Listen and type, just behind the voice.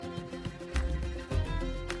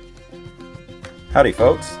Howdy,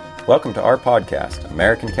 folks. Welcome to our podcast,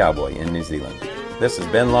 American Cowboy in New Zealand. This is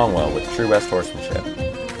Ben Longwell with True West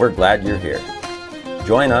Horsemanship. We're glad you're here.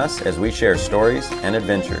 Join us as we share stories and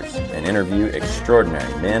adventures and interview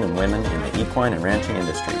extraordinary men and women in the equine and ranching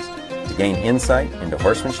industries to gain insight into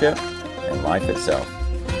horsemanship and life itself.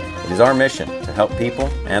 It is our mission to help people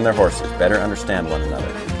and their horses better understand one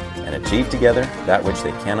another and achieve together that which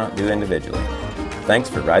they cannot do individually. Thanks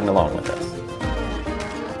for riding along with us.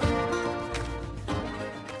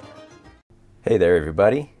 Hey there,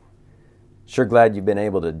 everybody. Sure glad you've been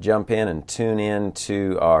able to jump in and tune in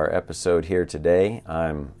to our episode here today.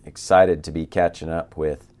 I'm excited to be catching up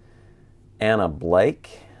with Anna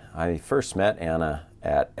Blake. I first met Anna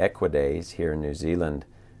at Equidays here in New Zealand,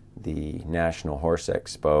 the National Horse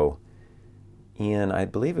Expo, in, I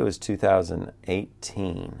believe it was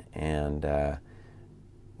 2018. And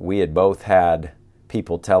we had both had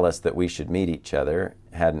people tell us that we should meet each other,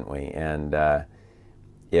 hadn't we? And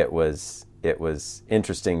it was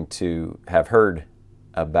interesting to have heard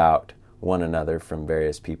about one another from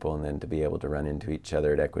various people and then to be able to run into each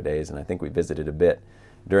other at Equidays. And I think we visited a bit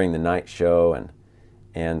during the night show.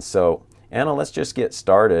 And so, Anna, let's just get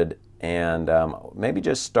started and maybe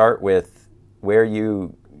just start with where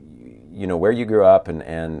you grew up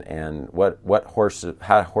and what horses,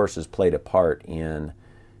 how horses played a part in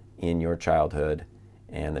your childhood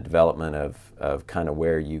and the development of kind of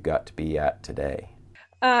where you got to be at today.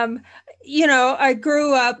 I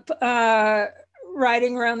grew up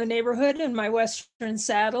riding around the neighborhood in my Western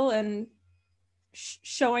saddle and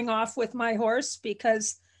showing off with my horse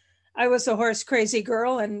because I was a horse crazy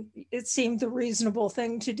girl and it seemed the reasonable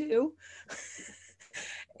thing to do.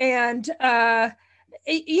 And,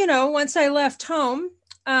 once I left home,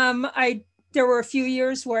 there were a few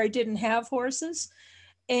years where I didn't have horses,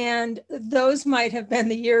 and those might have been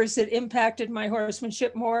the years that impacted my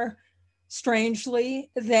horsemanship more strangely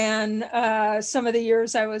than some of the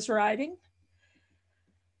years I was riding.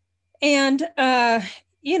 And, got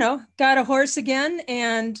a horse again.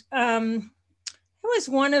 And it was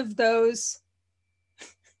one of those,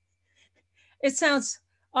 it sounds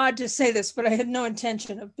odd to say this, but I had no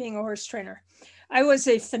intention of being a horse trainer. I was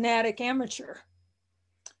a fanatic amateur.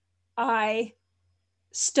 I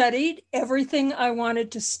studied everything I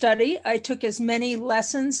wanted to study. I took as many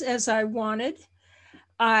lessons as I wanted.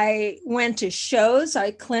 I went to shows,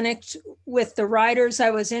 I clinicked with the riders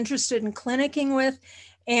I was interested in clinicking with,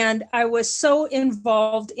 and I was so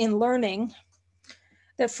involved in learning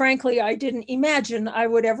that frankly, I didn't imagine I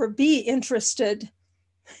would ever be interested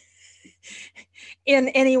in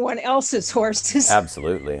anyone else's horses.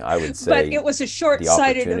 Absolutely, I would say. But it was a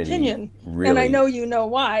short-sighted opinion, really, and I know you know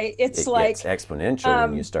why. It's like gets exponential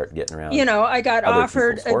when you start getting around. I got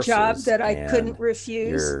offered a job horses, that I couldn't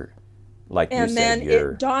refuse. Like and you then said,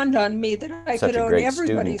 you're it dawned on me that I could own everybody's horses.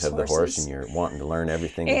 Such a great student of the horse, and you're wanting to learn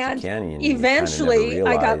everything that you can. And eventually,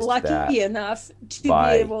 I got lucky enough to be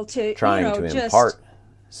able to, impart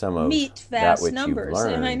some of meet vast that which numbers. You've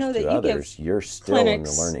learned and I know that to you others. give You're still in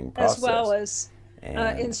the learning process, as well as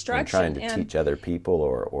instruction. And trying to teach other people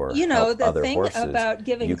or help the other thing horses. about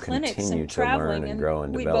giving you clinics continue and to traveling, learn and grow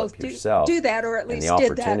and develop we yourself. do that, or at least and the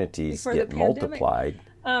did that opportunities before get the pandemic. multiplied.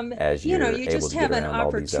 As you're you able just to have get an around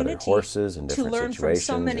all these other horses and different to learn situations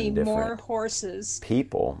from so many and different more horses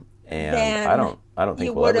people, and I don't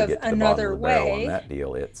think we'll ever get to the bottom of the barrel on that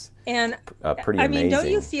deal. It's a pretty amazing. Don't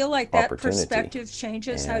you feel like that opportunity. Perspective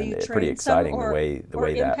changes how you train? Pretty exciting some, the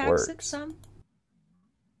way that works. It some?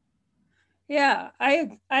 Yeah,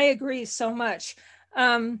 I agree so much.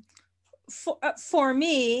 For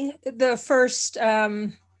me, the first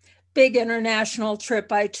big international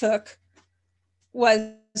trip I took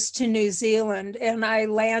was to New Zealand, and I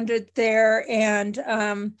landed there and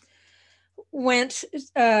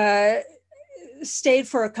stayed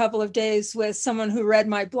for a couple of days with someone who read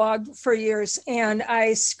my blog for years, and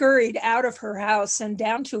I scurried out of her house and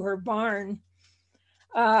down to her barn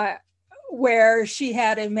where she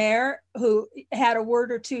had a mare who had a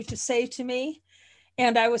word or two to say to me,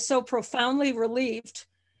 and I was so profoundly relieved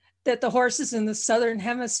that the horses in the Southern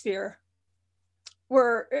Hemisphere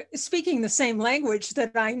were speaking the same language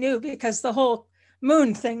that I knew, because the whole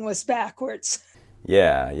moon thing was backwards.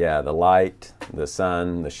 Yeah, the light, the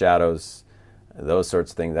sun, the shadows, those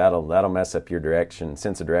sorts of things, that'll mess up your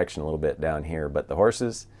sense of direction a little bit down here. But the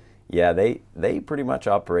horses, yeah, they pretty much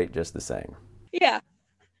operate just the same. Yeah,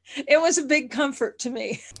 it was a big comfort to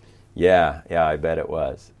me. Yeah, I bet it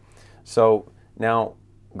was. So now,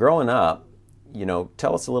 growing up,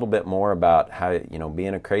 tell us a little bit more about how,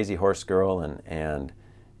 being a crazy horse girl and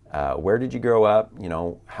where did you grow up?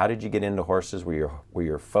 How did you get into horses? Were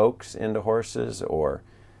your folks into horses, or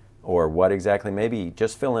or what exactly? Maybe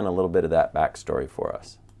just fill in a little bit of that backstory for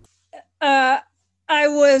us. I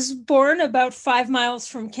was born about 5 miles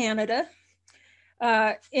from Canada,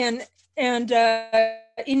 and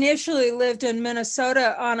initially lived in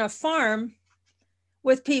Minnesota on a farm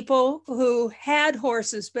with people who had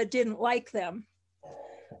horses but didn't like them.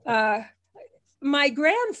 My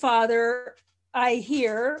grandfather, I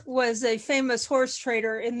hear, was a famous horse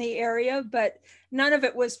trader in the area, but none of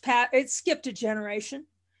it was it skipped a generation.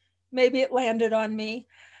 Maybe it landed on me.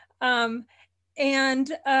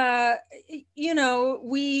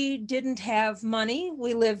 We didn't have money.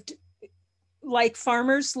 We lived like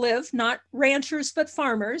farmers live, not ranchers, but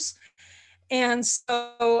farmers. And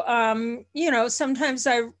so, sometimes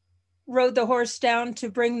I rode the horse down to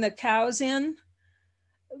bring the cows in,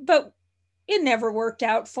 but it never worked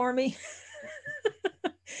out for me.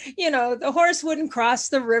 The horse wouldn't cross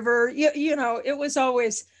the river. It was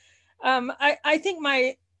always, I think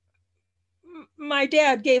my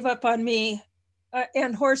dad gave up on me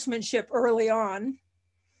and horsemanship early on.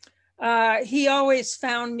 He always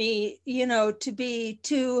found me, to be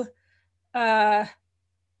too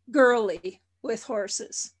girly with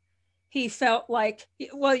horses. He felt like,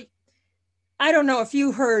 well, I don't know if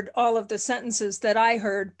you heard all of the sentences that I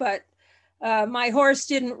heard, but my horse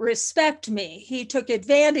didn't respect me. He took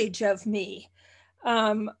advantage of me.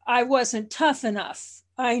 I wasn't tough enough.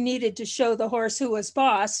 I needed to show the horse who was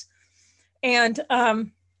boss. And,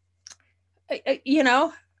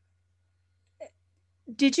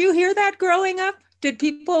 did you hear that growing up? Did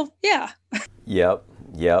people? Yeah. Yep.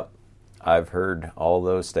 I've heard all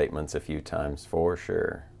those statements a few times for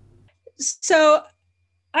sure. So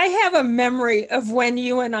I have a memory of when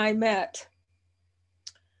you and I met.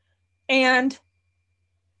 And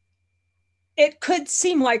it could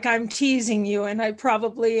seem like I'm teasing you, and I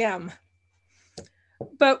probably am.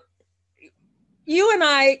 But you and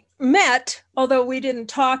I met, although we didn't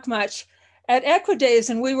talk much, at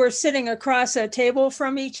Equidays, and we were sitting across a table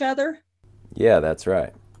from each other. Yeah, that's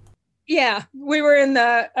right. Yeah, we were in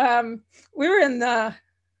the what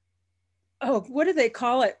do they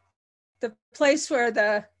call it? The place where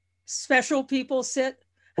the special people sit.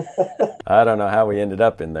 I don't know how we ended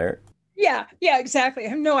up in there. Yeah, exactly. I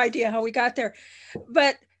have no idea how we got there.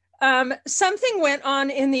 But something went on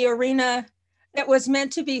in the arena that was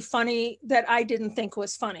meant to be funny that I didn't think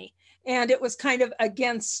was funny. And it was kind of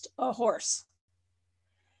against a horse.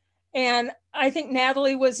 And I think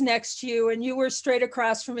Natalie was next to you and you were straight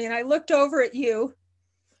across from me. And I looked over at you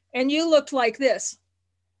and you looked like this.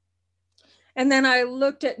 And then I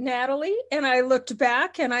looked at Natalie and I looked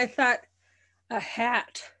back and I thought, a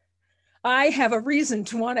hat. I have a reason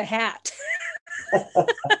to want a hat.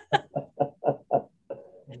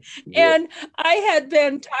 And I had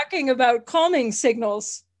been talking about calming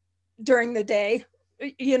signals during the day,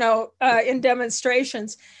 in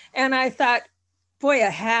demonstrations. And I thought, boy, a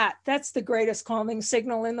hat, that's the greatest calming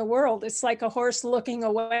signal in the world. It's like a horse looking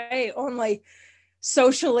away, only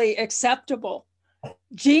socially acceptable.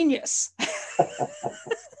 Genius.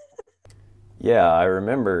 Yeah, I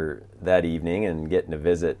remember that evening and getting to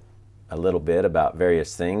visit a little bit about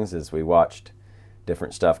various things as we watched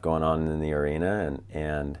different stuff going on in the arena,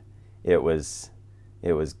 and it was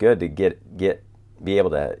good to be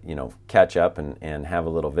able to catch up and have a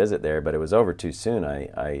little visit there, but it was over too soon.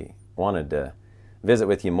 I wanted to visit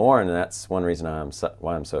with you more, and that's one reason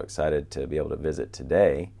why I'm so excited to be able to visit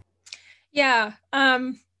today. Yeah,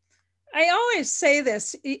 I always say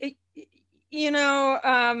this, they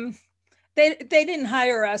didn't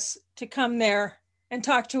hire us to come there and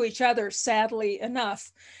talk to each other, sadly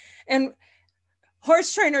enough. And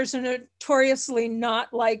horse trainers are notoriously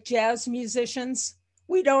not like jazz musicians.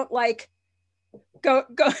 We don't like go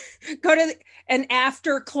to an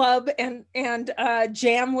after club and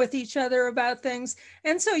jam with each other about things.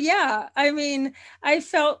 And so, yeah, I mean, I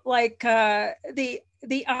felt like the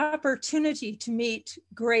opportunity to meet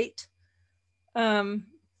great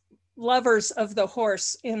lovers of the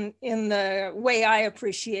horse in the way I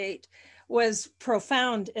appreciate was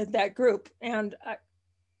profound in that group. And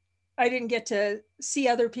I didn't get to see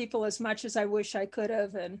other people as much as I wish I could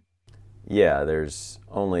have. And yeah, there's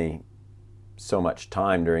only so much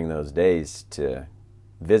time during those days to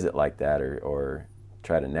visit like that or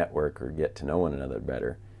try to network or get to know one another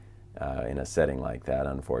better in a setting like that,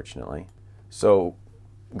 unfortunately. So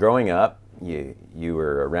growing up, you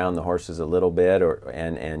were around the horses a little bit,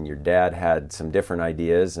 and your dad had some different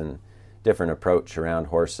ideas and different approach around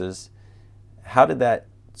horses. How did that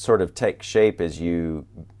sort of take shape as you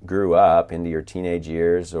grew up into your teenage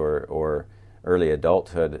years or early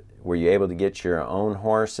adulthood? Were you able to get your own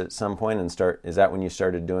horse at some point and is that when you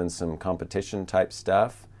started doing some competition type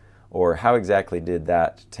stuff? or how exactly did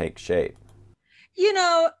that take shape?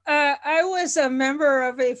 I was a member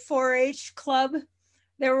of a 4-H club.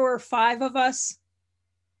 There were 5 of us,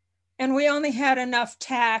 and we only had enough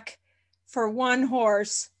tack for one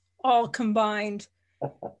horse, all combined.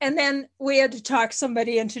 And then we had to talk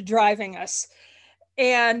somebody into driving us.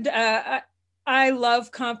 And I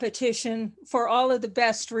love competition for all of the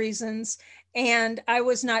best reasons. And I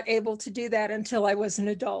was not able to do that until I was an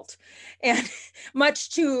adult. And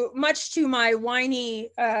much to my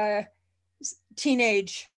whiny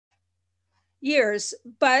teenage years.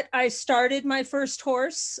 But I started my first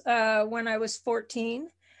horse when I was 14.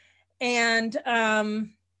 And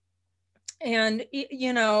I'm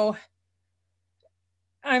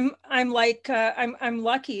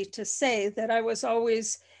lucky to say that I was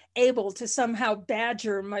always able to somehow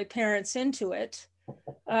badger my parents into it,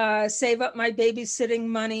 save up my babysitting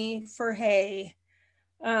money for hay.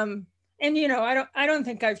 I don't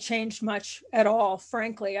think I've changed much at all,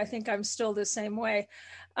 frankly. I think I'm still the same way.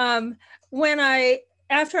 After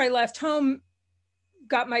I left home,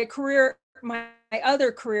 got my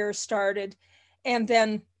other career started, and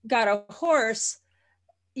then got a horse,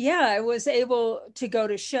 I was able to go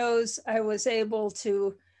to shows. I was able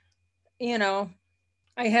to, I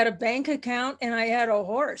had a bank account and I had a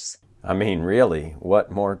horse. I mean, really,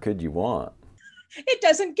 what more could you want? It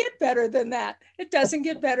doesn't get better than that. It doesn't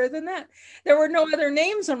get better than that. There were no other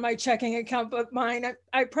names on my checking account but mine.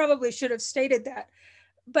 I probably should have stated that.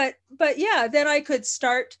 But yeah, then I could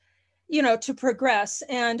start, to progress.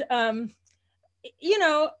 And,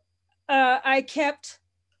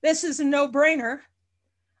 this is a no-brainer.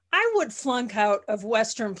 I would flunk out of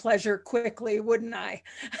Western pleasure quickly, wouldn't I?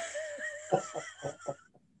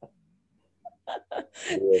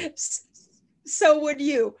 So would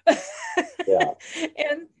you.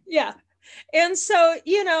 Yeah. And so,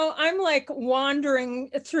 I'm like wandering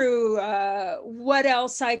through what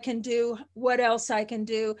else I can do.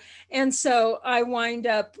 And so I wind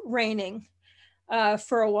up reining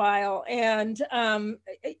for a while. And,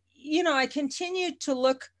 I continued to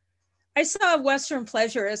look. I saw Western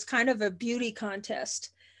pleasure as kind of a beauty contest.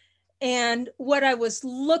 And what I was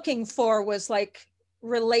looking for was like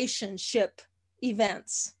relationship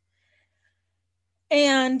events.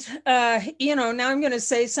 And, now I'm going to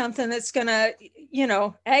say something that's going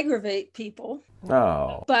to, aggravate people.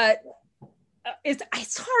 Oh. But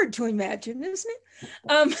it's hard to imagine, isn't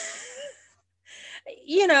it?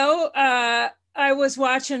 I was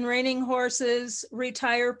watching reining horses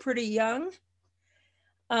retire pretty young.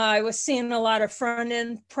 I was seeing a lot of front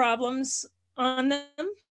end problems on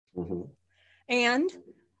them. Mm-hmm. And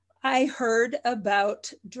I heard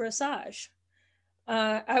about dressage.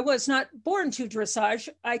 I was not born to dressage.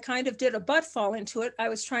 I kind of did a butt fall into it. I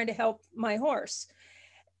was trying to help my horse.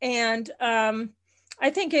 And I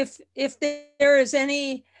think if there is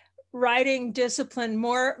any riding discipline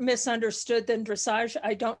more misunderstood than dressage,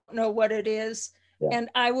 I don't know what it is. Yeah. And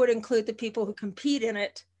I would include the people who compete in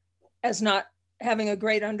it as not having a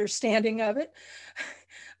great understanding of it.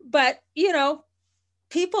 But,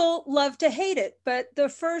 people love to hate it. But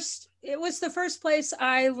it was the first place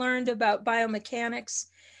I learned about biomechanics.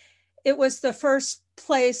 It was the first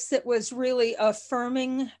place that was really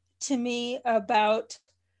affirming to me about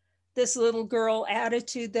this little girl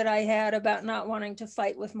attitude that I had about not wanting to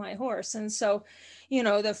fight with my horse. And so,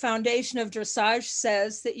 the foundation of dressage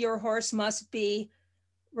says that your horse must be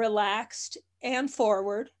relaxed and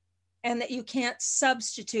forward, and that you can't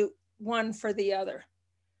substitute one for the other.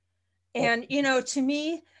 And, to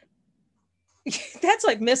me, that's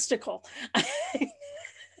like mystical.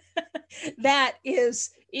 That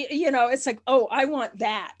is, it's like, oh, I want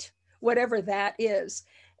that, whatever that is.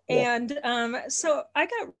 Yeah. And so I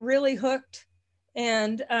got really hooked.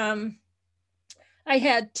 And I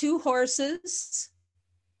had 2 horses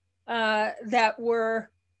that were,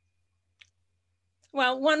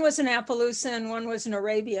 well, one was an Appaloosa and one was an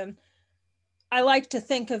Arabian. I like to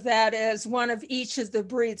think of that as one of each of the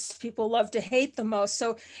breeds people love to hate the most.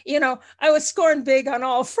 So, I was scoring big on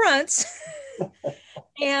all fronts.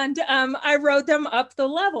 And I rode them up the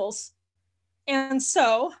levels. And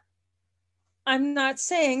so I'm not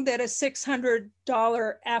saying that a $600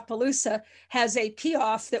 Appaloosa has a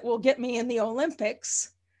payoff that will get me in the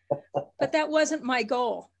Olympics, but that wasn't my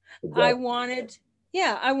goal. Exactly. I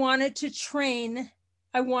wanted to train.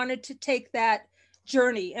 I wanted to take that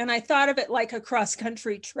journey. And I thought of it like a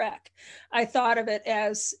cross-country trek. I thought of it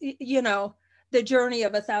as, the journey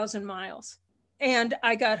of 1,000 miles. And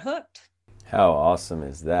I got hooked. How awesome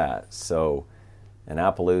is that? So an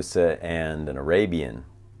Appaloosa and an Arabian,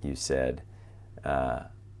 you said,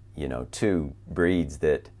 2 breeds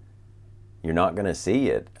that you're not going to see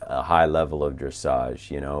it a high level of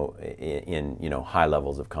dressage, in high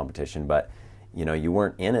levels of competition. But you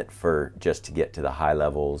weren't in it for just to get to the high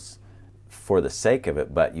levels for the sake of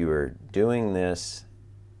it, but you were doing this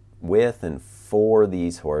with and for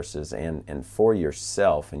these horses and for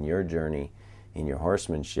yourself and your journey in your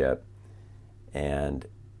horsemanship, and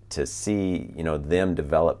to see them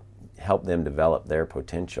develop, help them develop their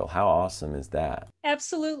potential. How awesome is that?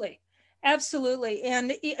 Absolutely.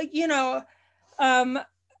 And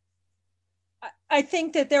I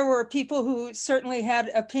think that there were people who certainly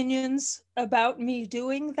had opinions about me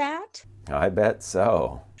doing that. I bet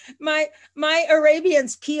so. My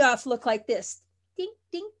Arabian's Piaffe looked like this. Ding,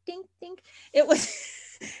 ding, ding, ding. It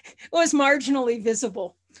was marginally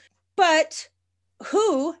visible. But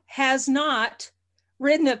who has not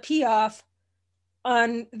ridden a Piaffe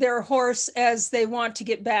on their horse as they want to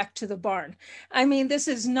get back to the barn? I mean, these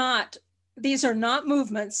are not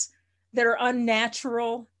movements that are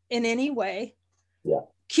unnatural in any way. Yeah.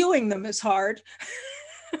 Cueing them is hard.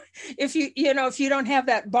 If you don't have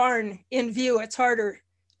that barn in view, it's harder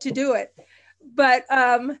to do it. But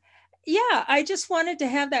I just wanted to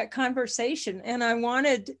have that conversation, and I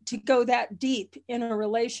wanted to go that deep in a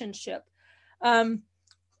relationship. And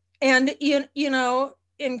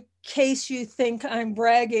in case you think I'm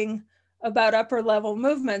bragging about upper level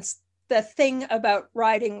movements, the thing about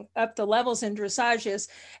riding up the levels in dressage is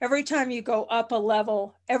every time you go up a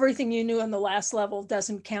level, everything you knew in the last level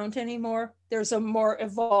doesn't count anymore. There's a more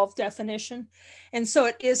evolved definition. And so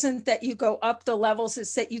it isn't that you go up the levels,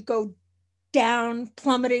 it's that you go down,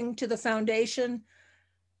 plummeting to the foundation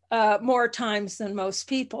more times than most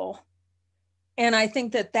people. And I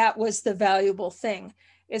think that was the valuable thing.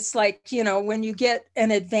 It's like, when you get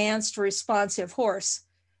an advanced responsive horse,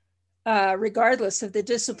 regardless of the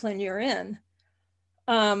discipline you're in,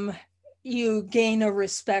 you gain a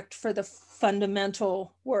respect for the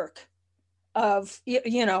fundamental work of,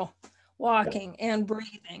 walking and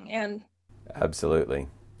breathing and. Absolutely.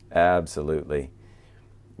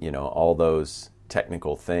 All those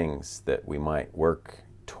technical things that we might work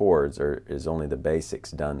towards is only the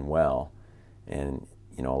basics done well. And,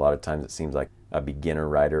 a lot of times it seems like a beginner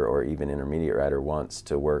rider or even intermediate rider wants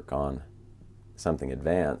to work on something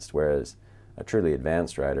advanced, whereas a truly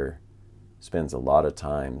advanced rider spends a lot of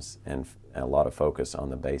times and a lot of focus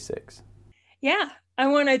on the basics. Yeah, I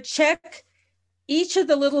want to check each of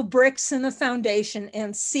the little bricks in the foundation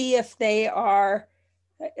and see if they are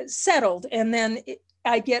settled. And then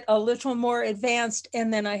I get a little more advanced,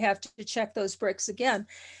 and then I have to check those bricks again.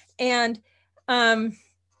 And,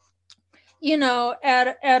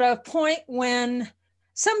 at a point when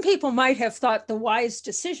some people might have thought the wise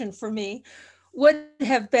decision for me would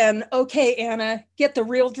have been, okay, Anna, get the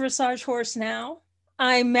real dressage horse now.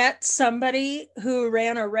 I met somebody who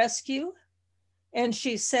ran a rescue, and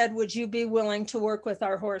she said, would you be willing to work with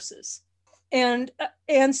our horses? And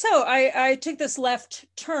so I took this left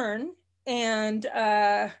turn, and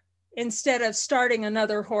instead of starting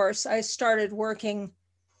another horse, I started working,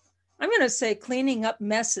 I'm going to say, cleaning up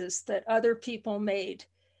messes that other people made,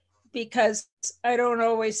 because I don't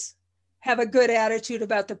always have a good attitude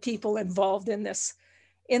about the people involved in this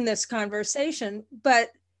conversation.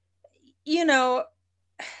 But,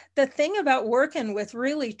 the thing about working with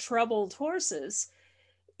really troubled horses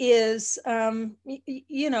is, the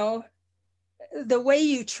way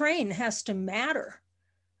you train has to matter.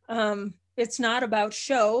 It's not about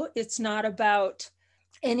show. It's not about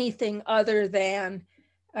anything other than,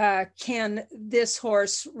 can this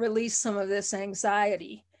horse release some of this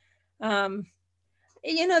anxiety?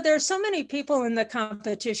 There's so many people in the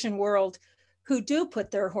competition world who do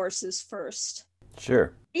put their horses first.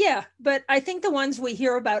 Sure. Yeah, but I think the ones we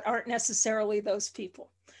hear about aren't necessarily those people.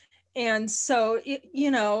 And so,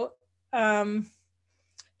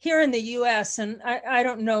 here in the US, and I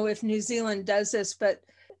don't know if New Zealand does this, but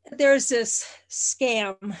there's this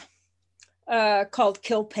scam called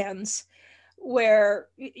kill pens, where,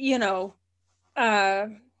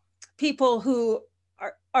 people who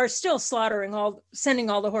are still sending all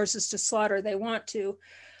the horses to slaughter they want to,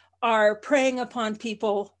 are preying upon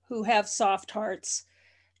people who have soft hearts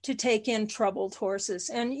to take in troubled horses.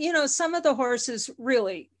 And, some of the horses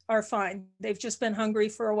really are fine. They've just been hungry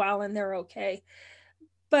for a while and they're okay.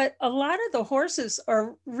 But a lot of the horses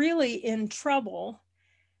are really in trouble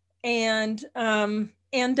and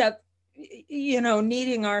end up,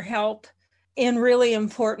 needing our help in really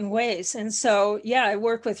important ways. And so, I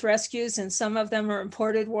work with rescues, and some of them are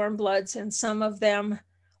imported warm bloods, and some of them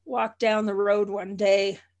walked down the road one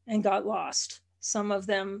day and got lost. Some of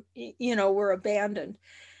them, were abandoned.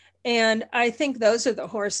 And I think those are the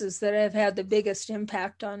horses that have had the biggest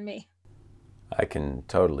impact on me. I can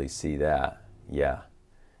totally see that. Yeah,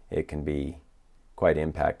 it can be quite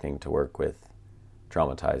impacting to work with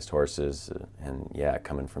traumatized horses, and yeah,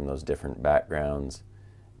 coming from those different backgrounds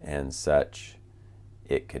and such,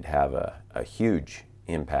 it could have a huge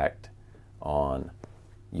impact on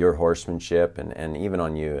your horsemanship and even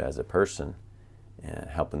on you as a person, and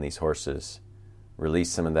helping these horses release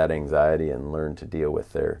some of that anxiety and learn to deal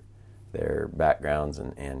with their backgrounds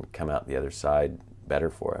and come out the other side better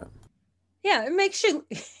for it. Yeah, it makes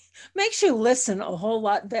you listen a whole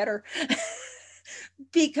lot better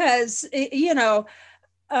because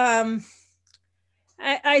um,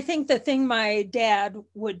 I think the thing my dad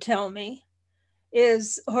would tell me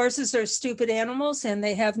is horses are stupid animals and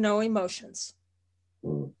they have no emotions,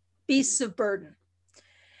 beasts of burden.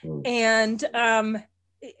 And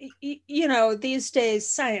these days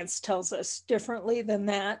science tells us differently than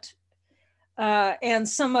that, and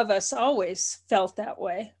some of us always felt that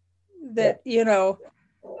way, that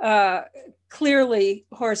clearly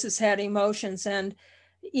horses had emotions, and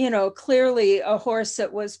clearly a horse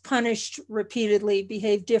that was punished repeatedly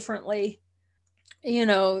behaved differently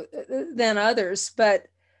than others. But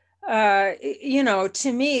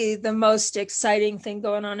to me, the most exciting thing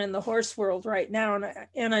going on in the horse world right now,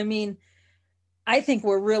 and I mean, I think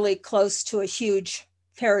we're really close to a huge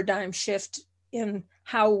paradigm shift in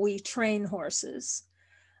how we train horses.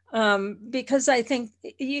 Because I think,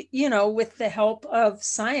 with the help of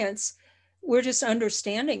science, we're just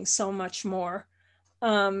understanding so much more,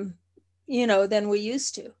 than we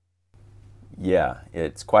used to. Yeah,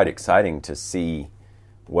 it's quite exciting to see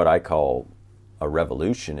what I call a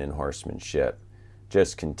revolution in horsemanship,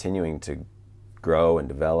 just continuing to grow and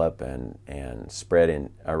develop and spread in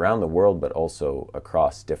around the world, but also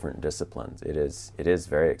across different disciplines. It is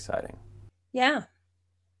very exciting. Yeah,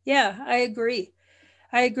 yeah, I agree.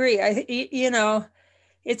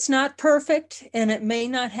 It's not perfect, and it may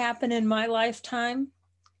not happen in my lifetime,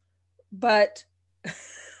 but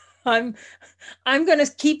I'm I'm going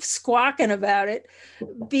to keep squawking about it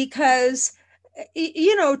because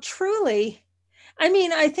truly, I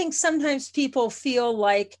mean, I think sometimes people feel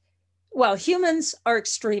like, well, humans are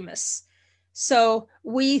extremists. So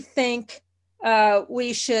we think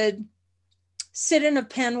we should sit in a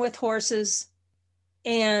pen with horses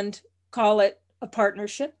and call it a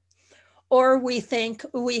partnership. Or we think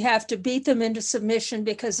we have to beat them into submission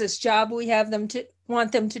because this job we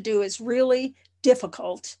want them to do is really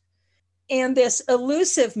difficult. And this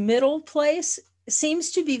elusive middle place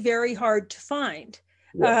seems to be very hard to find.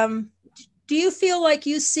 Yeah. Do you feel like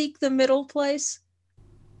you seek the middle place?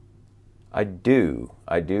 I do.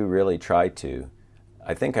 I do really try to.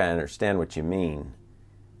 I think I understand what you mean,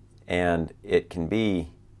 and it can be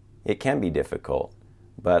difficult.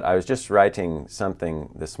 But I was just writing something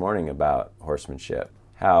this morning about horsemanship.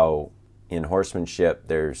 How in horsemanship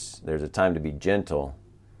there's a time to be gentle,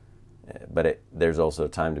 but there's also a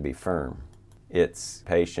time to be firm. It's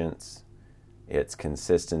patience, it's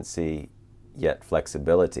consistency, yet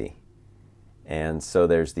flexibility. And so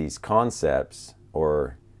there's these concepts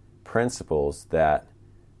or principles that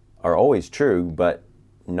are always true, but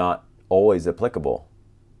not always applicable,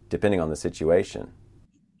 depending on the situation.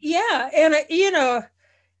 Yeah. And,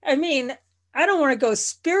 I mean, I don't want to go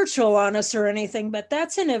spiritual on us or anything, but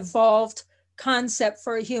that's an evolved concept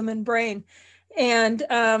for a human brain. And,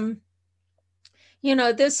 I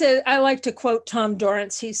like to quote Tom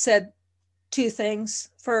Dorrance. He said two things.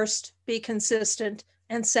 First, be consistent.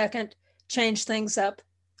 And second, change things up.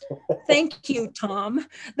 Thank you, Tom.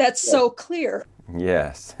 That's so clear.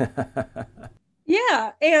 Yes.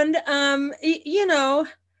 Yeah. And,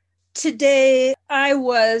 today I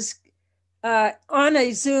was on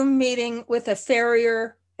a Zoom meeting with a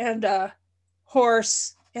farrier and a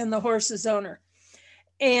horse and the horse's owner.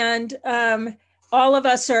 And all of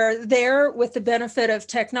us are there with the benefit of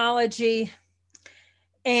technology.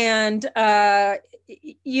 And,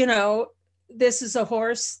 this is a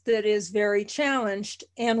horse that is very challenged.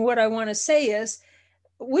 And what I want to say is,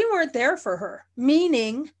 we weren't there for her,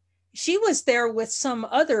 meaning she was there with some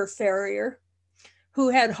other farrier who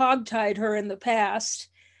had hogtied her in the past.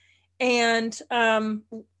 And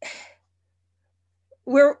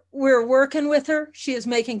we're working with her. She is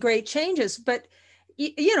making great changes, but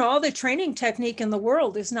all the training technique in the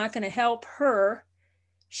world is not going to help her.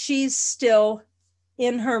 She's still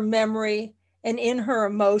in her memory and in her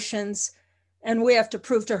emotions, and we have to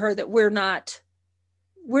prove to her that we're not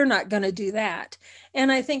going to do that.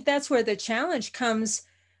 And I think that's where the challenge comes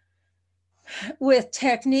with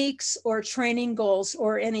techniques or training goals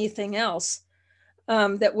or anything else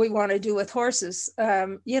that we want to do with horses.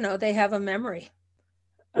 They have a memory.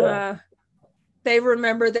 Yeah. they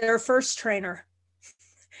remember their first trainer,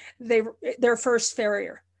 their first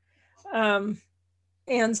farrier.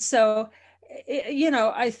 And so,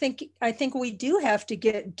 I think we do have to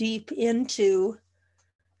get deep into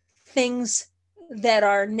things that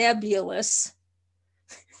are nebulous.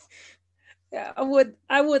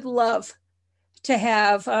 I would love to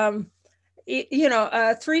have, a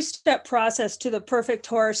 3-step process to the perfect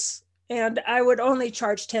horse, and I would only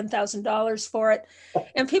charge $10,000 for it.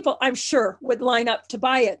 And people, I'm sure, would line up to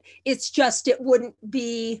buy it. It's just, it wouldn't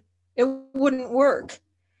work.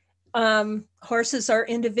 Horses are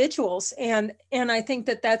individuals, and I think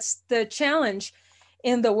that that's the challenge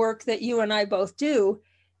in the work that you and I both do,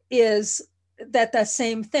 is that the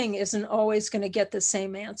same thing isn't always going to get the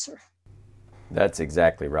same answer. That's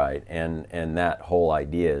exactly right. And that whole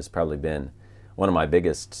idea has probably been one of my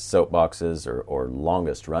biggest soapboxes or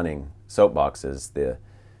longest running soapboxes. The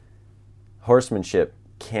horsemanship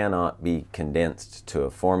cannot be condensed to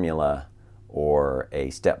a formula or a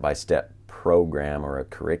step-by-step program or a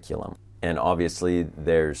curriculum. And obviously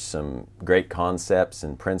there's some great concepts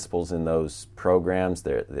and principles in those programs.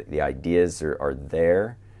 The ideas are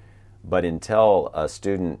there. But until a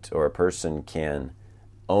student or a person can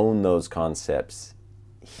own those concepts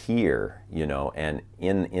here, and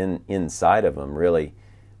inside of them really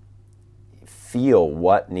feel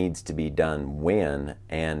what needs to be done when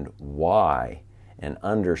and why, and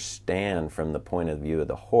understand from the point of view of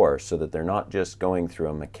the horse, so that they're not just going through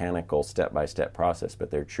a mechanical step-by-step process, but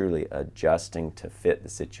they're truly adjusting to fit the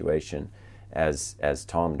situation, as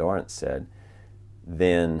Tom Dorrance said,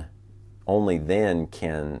 then only then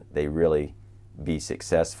can they really be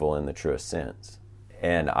successful in the truest sense.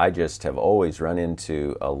 And I just have always run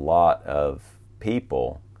into a lot of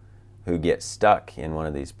people who get stuck in one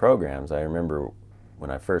of these programs. I remember when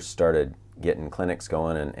I first started getting clinics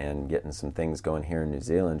going and getting some things going here in New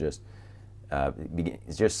Zealand, just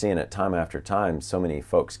seeing it time after time, so many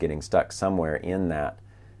folks getting stuck somewhere in that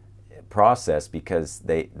process because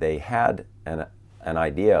they had an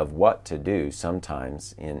idea of what to do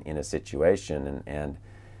sometimes in a situation, and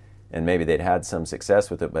maybe they'd had some success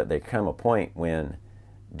with it, but there come a point when,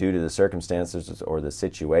 due to the circumstances or the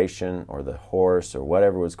situation or the horse or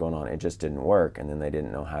whatever was going on, it just didn't work, and then they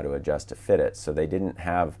didn't know how to adjust to fit it. So they didn't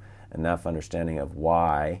have enough understanding of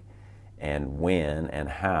why and when and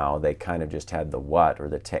how. They kind of just had the what, or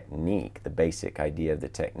the technique, the basic idea of the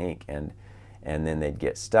technique, and then they'd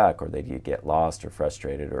get stuck, or they'd get lost or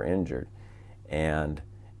frustrated or injured. And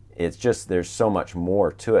it's just, there's so much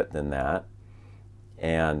more to it than that,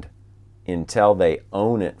 and until they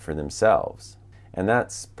own it for themselves. And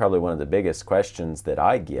that's probably one of the biggest questions that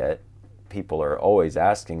I get. People are always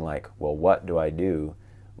asking, like, well, what do I do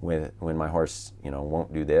when my horse,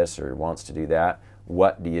 won't do this or wants to do that?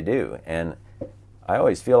 What do you do? And I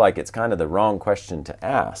always feel like it's kind of the wrong question to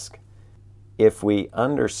ask. If we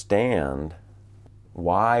understand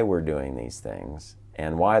why we're doing these things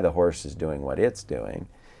and why the horse is doing what it's doing,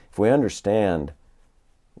 if we understand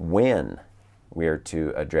when we're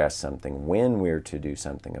to address something, when we're to do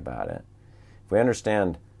something about it, if we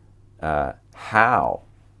understand how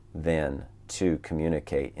then to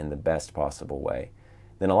communicate in the best possible way,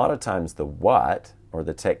 then a lot of times the what, or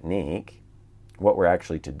the technique, what we're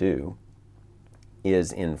actually to do,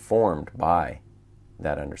 is informed by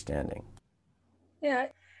that understanding. Yeah.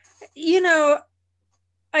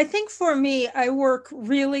 I think for me, I work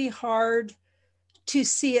really hard to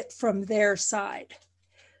see it from their side,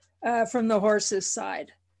 from the horse's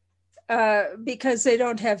side, because they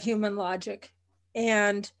don't have human logic.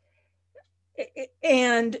 And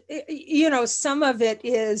some of it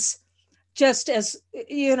is just as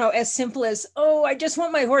simple as, oh, I just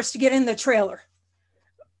want my horse to get in the trailer.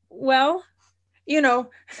 Well,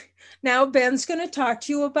 now Ben's going to talk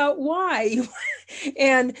to you about why.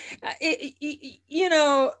 And,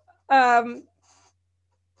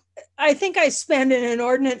 I think I spend an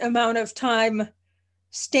inordinate amount of time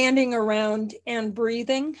standing around and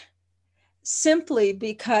breathing, simply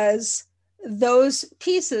because those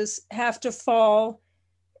pieces have to fall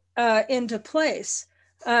into place.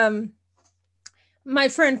 My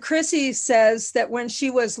friend Chrissy says that when she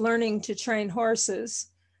was learning to train horses,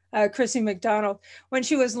 Chrissy McDonald, when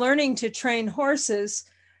she was learning to train horses,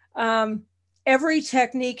 every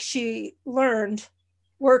technique she learned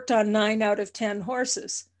worked on 9 out of 10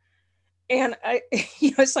 horses. And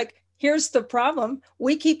it's like, here's the problem.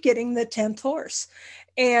 We keep getting the 10th horse,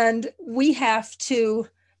 and we have to,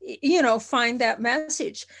 find that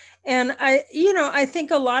message. And I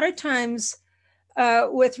think a lot of times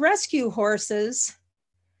with rescue horses,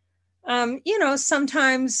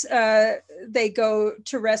 Sometimes they go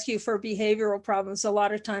to rescue for behavioral problems. A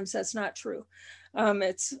lot of times that's not true.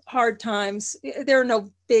 It's hard times. There are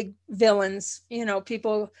no big villains.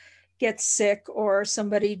 People get sick or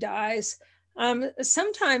somebody dies.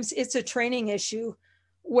 Sometimes it's a training issue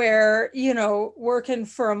where, working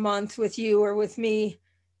for a month with you or with me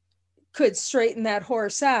could straighten that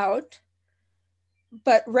horse out.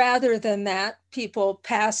 But rather than that, people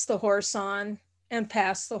pass the horse on and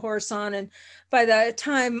pass the horse on. And by the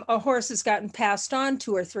time a horse has gotten passed on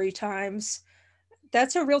 2 or 3 times,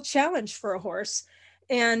 that's a real challenge for a horse.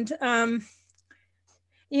 And,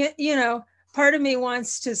 part of me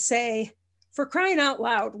wants to say, for crying out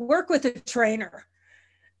loud, work with a trainer.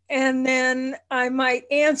 And then I might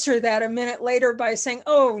answer that a minute later by saying,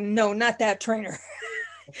 oh, no, not that trainer.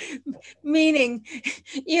 Meaning,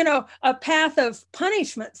 a path of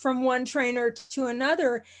punishment from one trainer to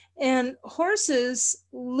another. And horses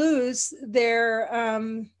lose their,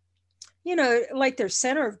 like their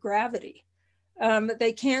center of gravity.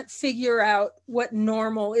 They can't figure out what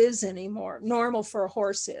normal is anymore. Normal for a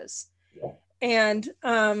horse is. Yeah. And,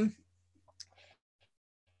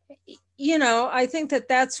 I think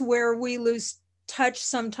that's where we lose touch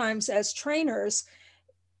sometimes as trainers.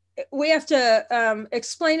 We have to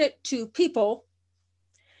explain it to people,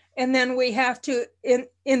 and then we have to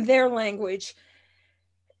in their language.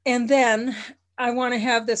 And then I want to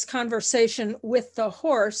have this conversation with the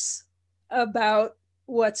horse about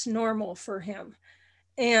what's normal for him.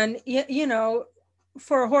 And,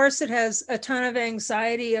 for a horse that has a ton of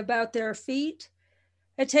anxiety about their feet,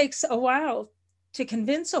 it takes a while to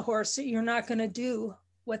convince a horse that you're not going to do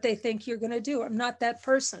what they think you're going to do. I'm not that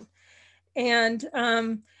person. And,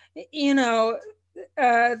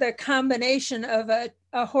 the combination of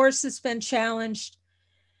a horse that's been challenged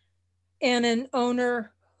and an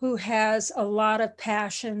owner who has a lot of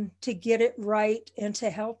passion to get it right and to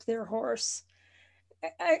help their horse.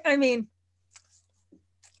 I mean,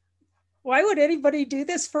 why would anybody do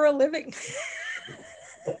this for a living?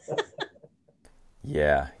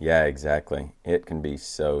 Yeah, exactly. It can be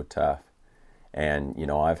so tough. And,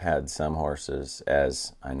 I've had some horses,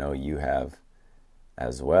 as I know you have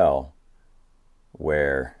as well,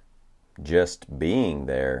 where just being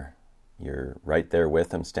there, you're right there with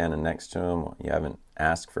them, standing next to them, you haven't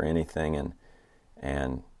asked for anything,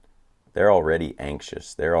 and they're already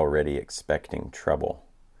anxious. They're already expecting trouble.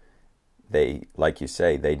 They, like you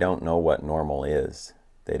say, they don't know what normal is.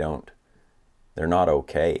 They're not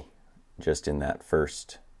okay just in that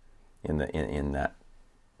first, in that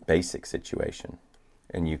basic situation.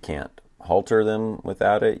 And you can't halter them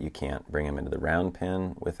without it. You can't bring them into the round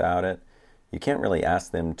pen without it. You can't really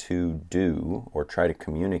ask them to do or try to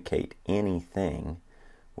communicate anything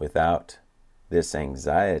without this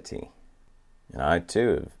anxiety. And I too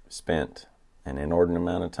have spent an inordinate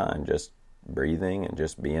amount of time just breathing and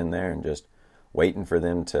just being there and just waiting for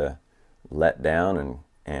them to let down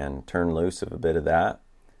and turn loose of a bit of that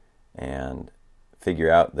and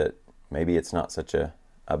figure out that maybe it's not such a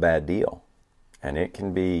bad deal. And it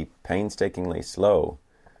can be painstakingly slow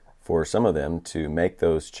for some of them to make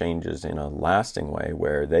those changes in a lasting way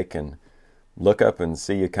where they can look up and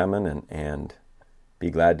see you coming and be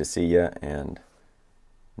glad to see you and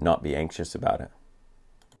not be anxious about it.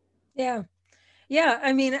 Yeah.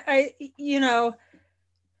 I mean, there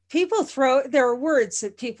are words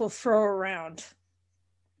that people throw around.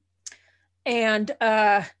 And,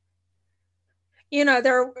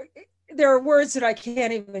 there are words that I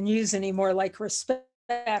can't even use anymore, like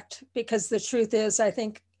respect, because the truth is, I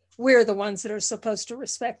think we're the ones that are supposed to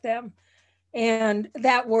respect them. And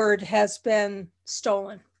that word has been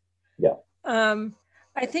stolen. Yeah.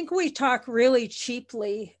 I think we talk really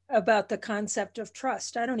cheaply about the concept of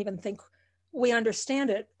trust. I don't even think we understand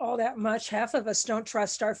it all that much. Half of us don't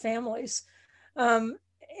trust our families.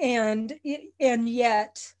 And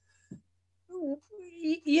yet,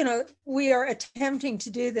 we are attempting to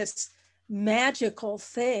do this magical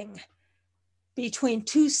thing between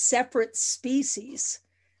two separate species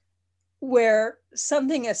where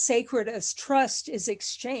something as sacred as trust is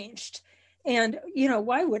exchanged. And,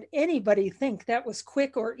 why would anybody think that was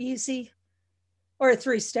quick or easy or a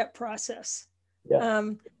 3-step process?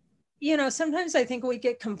 Yeah. Sometimes I think we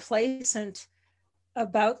get complacent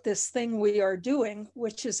about this thing we are doing,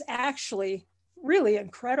 which is actually really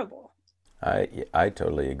incredible. I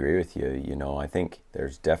totally agree with you. I think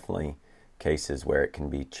there's definitely cases where it can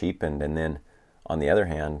be cheapened. And then on the other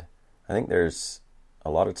hand, I think there's a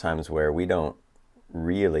lot of times where we don't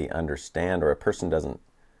really understand, or a person doesn't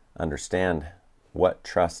understand what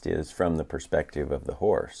trust is from the perspective of the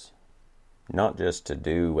horse. not just to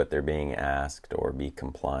do what they're being asked or be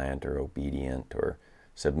compliant or obedient or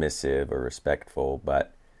submissive or respectful,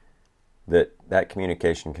 but that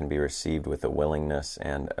communication can be received with a willingness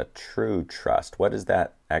and a true trust. What does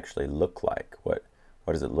that actually look like? What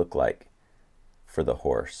does it look like for the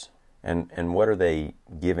horse? And what are they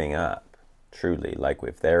giving up truly? Like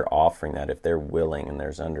if they're offering that, if they're willing and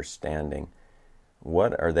there's understanding,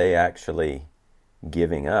 what are they actually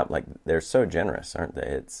giving up? Like they're so generous, aren't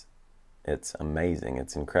they? It's amazing.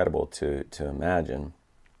 It's incredible to imagine.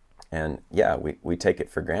 And yeah, we take it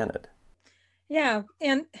for granted. Yeah.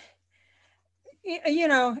 And,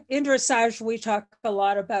 in dressage, we talk a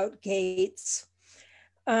lot about gaits.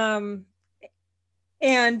 And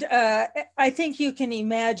I think you can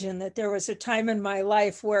imagine that there was a time in my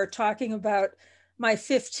life where talking about my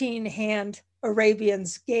 15-hand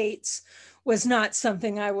Arabian's gaits was not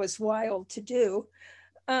something I was wild to do.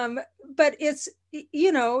 But it's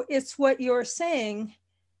what you're saying.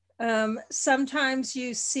 Sometimes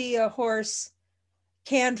you see a horse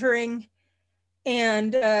cantering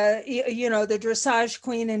and, the dressage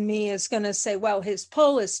queen in me is going to say, well, his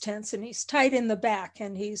poll is tense and he's tight in the back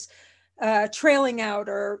and he's trailing out,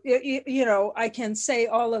 or, I can say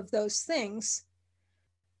all of those things.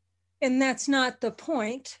 And that's not the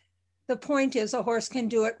point. The point is a horse can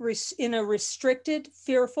do it in a restricted,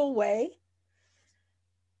 fearful way.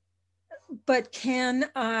 But can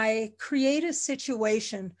I create a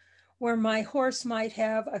situation where my horse might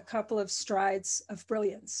have a couple of strides of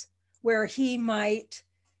brilliance, where he might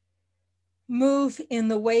move in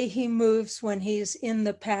the way he moves when he's in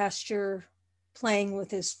the pasture playing with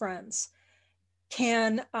his friends?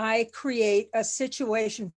 Can I create a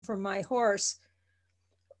situation for my horse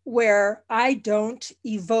where I don't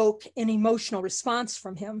evoke an emotional response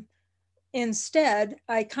from him? Instead,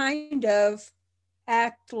 I kind of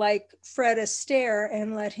act like Fred Astaire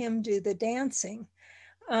and let him do the dancing.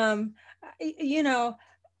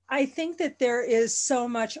 I think that there is so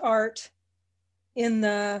much art in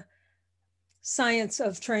the science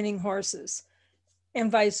of training horses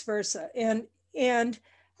and vice versa. And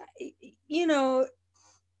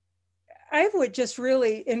I would just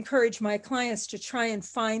really encourage my clients to try and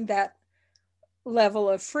find that level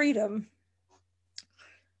of freedom,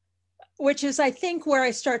 which is, I think, where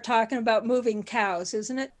I start talking about moving cows,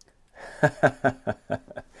 isn't it?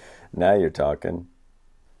 Now you're talking.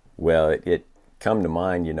 Well, it come to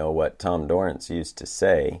mind, what Tom Dorrance used to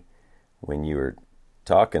say when you were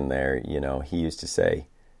talking there. He used to say,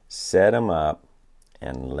 set them up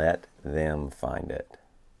and let them find it.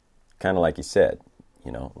 Kind of like you said,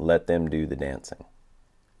 let them do the dancing.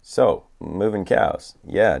 So, moving cows.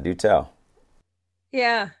 Yeah, do tell.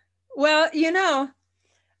 Yeah. Well,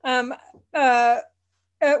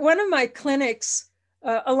 at one of my clinics,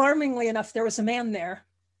 alarmingly enough, there was a man there.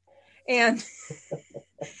 And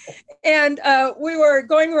we were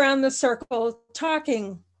going around the circle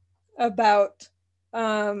talking about,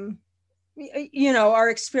 our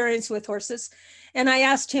experience with horses. And I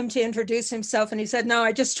asked him to introduce himself, and he said, no,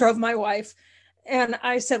 I just drove my wife. And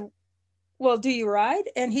I said, well, do you ride?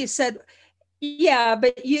 And he said, yeah,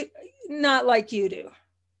 but not like you do.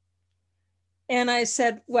 And I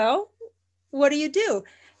said, well, what do you do?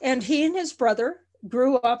 And he and his brother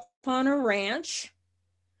grew up on a ranch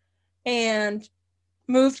and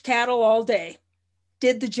moved cattle all day,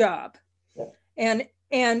 did the job. Yeah.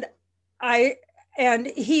 And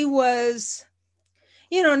he was,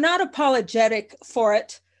 not apologetic for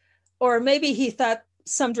it, or maybe he thought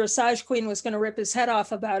some dressage queen was going to rip his head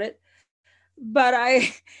off about it. But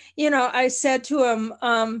I said to him,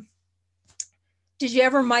 did you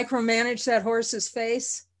ever micromanage that horse's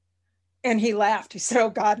face? And he laughed. He said, oh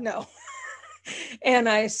God, no. And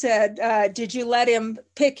I said, did you let him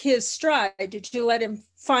pick his stride? Did you let him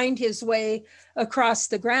find his way across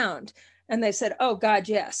the ground? And they said, oh God,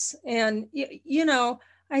 yes. And,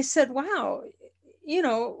 I said, wow,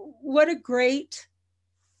 what a great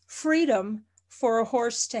freedom for a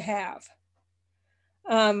horse to have.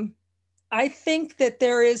 I think that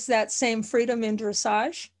there is that same freedom in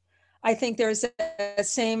dressage. I think there's that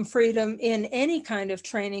same freedom in any kind of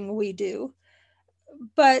training we do.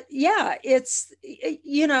 But yeah, it's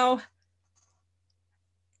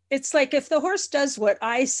like if the horse does what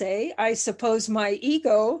I say, I suppose my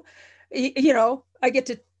ego, I get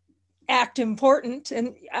to act important,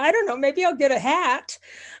 and I don't know, maybe I'll get a hat.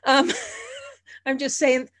 I'm just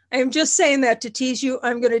saying that to tease you.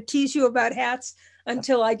 I'm going to tease you about hats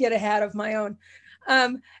until I get a hat of my own.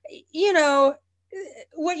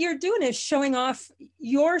 What you're doing is showing off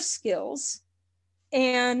your skills,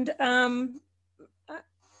 and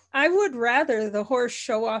I would rather the horse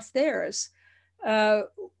show off theirs. Uh,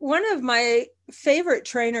 One of my favorite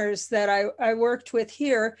trainers that I worked with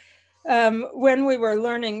here, when we were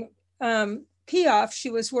learning Piaffe, she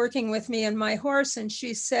was working with me and my horse, and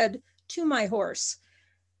she said to my horse,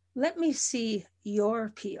 "Let me see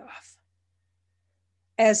your Piaffe."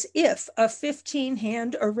 As if a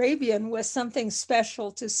 15-hand Arabian was something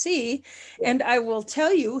special to see. And I will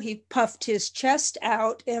tell you, he puffed his chest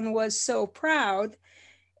out and was so proud.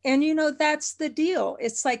 And, that's the deal.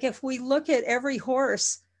 It's like if we look at every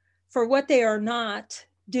horse for what they are not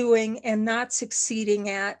doing and not succeeding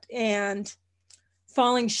at and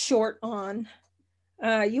falling short on,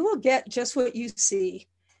 you will get just what you see.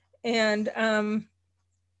 And,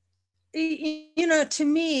 to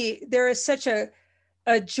me, there is such a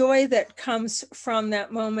joy that comes from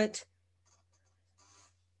that moment,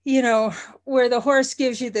 where the horse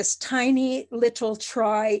gives you this tiny little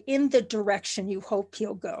try in the direction you hope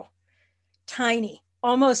he'll go. Tiny,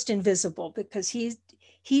 almost invisible, because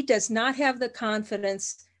he does not have the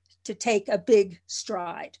confidence to take a big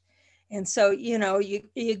stride. And so, you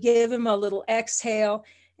give him a little exhale,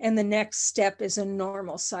 and the next step is a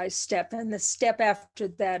normal size step. And the step after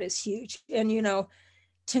that is huge. And,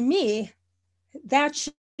 to me, that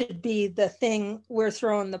should be the thing we're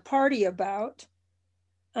throwing the party about.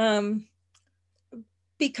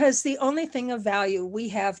 Because the only thing of value we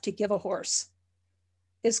have to give a horse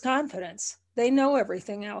is confidence. They know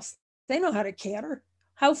everything else. They know how to canter.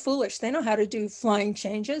 How foolish. They know how to do flying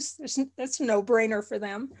changes. That's a no-brainer for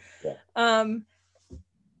them. Yeah.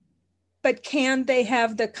 But can they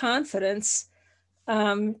have the confidence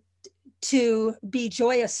to be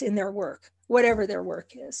joyous in their work, whatever their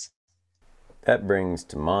work is? That brings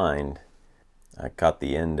to mind, I caught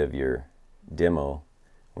the end of your demo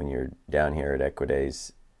when you're down here at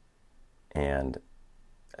Equidays, and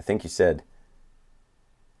I think you said,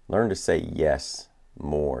 learn to say yes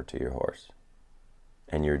more to your horse.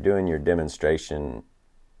 And you're doing your demonstration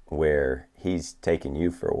where he's taking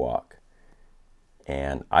you for a walk.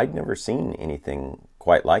 And I'd never seen anything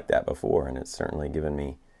quite like that before, and it's certainly given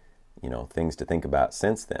me, things to think about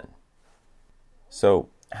since then. So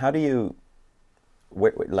how do you,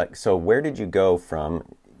 where did you go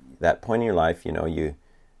from that point in your life? You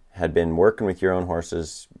had been working with your own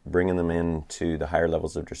horses, bringing them into the higher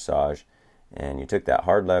levels of dressage, and you took that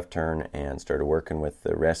hard left turn and started working with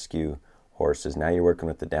the rescue horses. Now you're working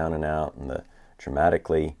with the down and out and the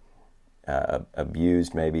traumatically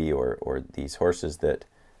abused maybe, or these horses that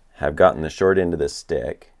have gotten the short end of the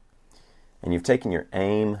stick. And you've taken your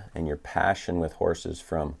aim and your passion with horses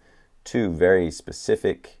from two very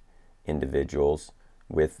specific individuals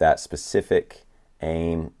with that specific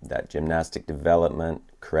aim, that gymnastic development,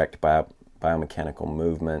 correct biomechanical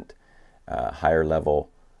movement, higher level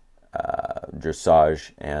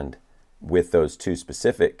dressage, and with those two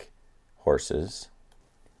specific horses.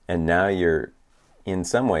 And now you're in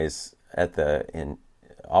some ways at the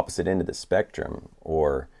opposite end of the spectrum,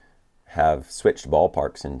 or have switched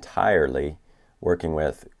ballparks entirely, working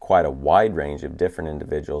with quite a wide range of different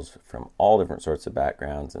individuals from all different sorts of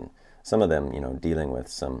backgrounds, and some of them, dealing with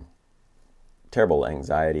some terrible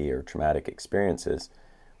anxiety or traumatic experiences.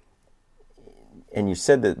 And you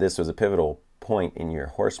said that this was a pivotal point in your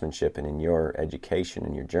horsemanship and in your education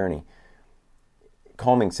and your journey.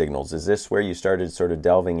 Calming signals, is this where you started sort of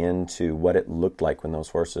delving into what it looked like when those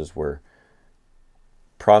horses were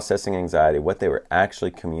processing anxiety, what they were actually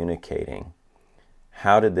communicating?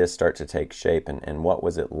 How did this start to take shape, and what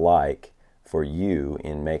was it like for you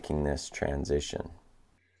in making this transition?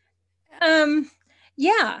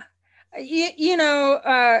 Yeah.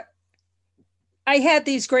 I had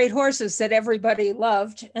these great horses that everybody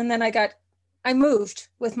loved, and then I moved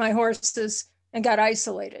with my horses and got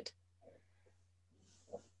isolated.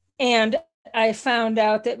 And I found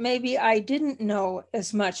out that maybe I didn't know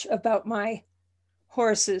as much about my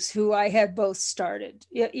horses, who I had both started,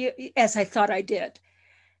 as I thought I did.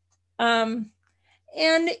 And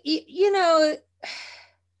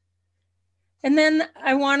then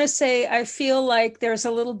I want to say, I feel like there's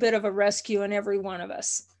a little bit of a rescue in every one of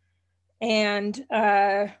us. And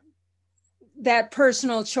that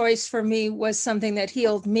personal choice for me was something that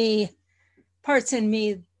healed me, parts in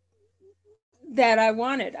me that I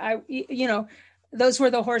wanted. Those were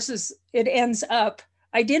the horses. It ends up,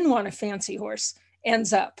 I didn't want a fancy horse,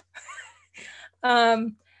 ends up.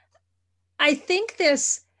 I think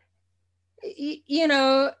this,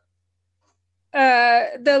 the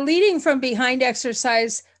leading from behind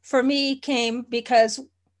exercise for me came because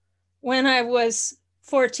when I was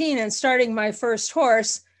 14 and starting my first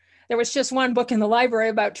horse, there was just one book in the library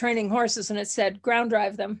about training horses, and it said ground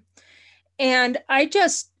drive them. And I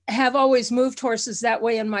just have always moved horses that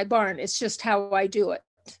way in my barn. It's just how I do it.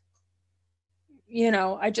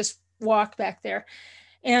 I just walk back there.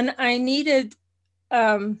 And I needed,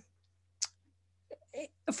 for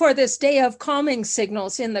this day of calming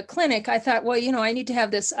signals in the clinic, I thought, well, I need to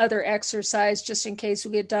have this other exercise just in case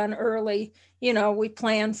we get done early. We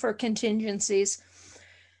plan for contingencies.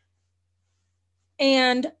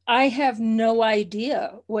 And I have no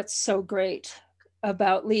idea what's so great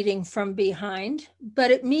about leading from behind,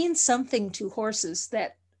 but it means something to horses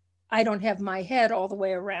that I don't have my head all the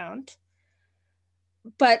way around.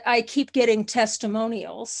 But I keep getting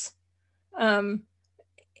testimonials. And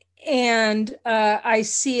I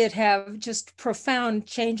see it have just profound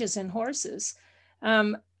changes in horses.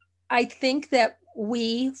 I think that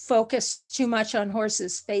we focus too much on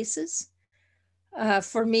horses' faces.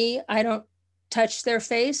 For me, I don't touch their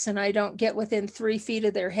face and I don't get within 3 feet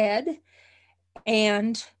of their head.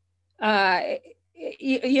 And,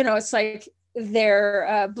 it's like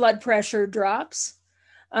their blood pressure drops.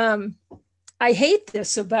 I hate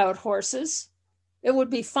this about horses. It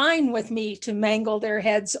would be fine with me to mangle their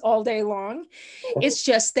heads all day long. It's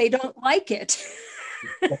just they don't like it.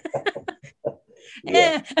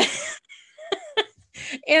 Yeah.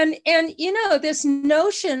 and this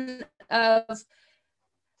notion of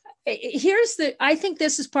I think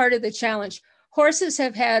this is part of the challenge. Horses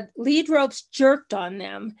have had lead ropes jerked on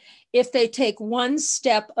them if they take one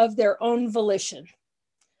step of their own volition.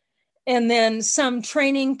 And then some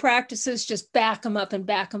training practices just back them up and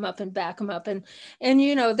back them up and back them up. And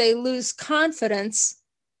they lose confidence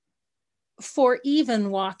for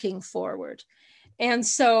even walking forward. And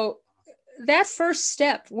so that first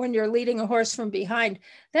step, when you're leading a horse from behind,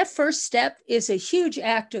 that first step is a huge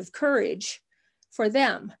act of courage for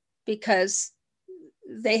them because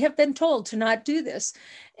they have been told to not do this.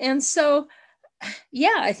 And so,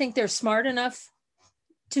 yeah, I think they're smart enough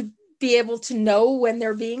to be able to know when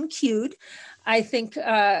they're being cued. I think,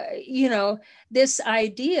 this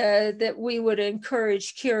idea that we would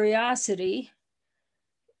encourage curiosity,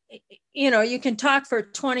 you can talk for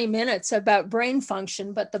 20 minutes about brain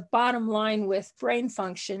function, but the bottom line with brain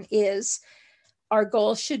function is our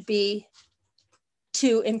goal should be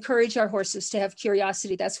to encourage our horses to have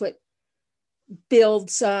curiosity. That's what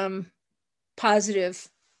builds positive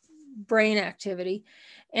brain activity.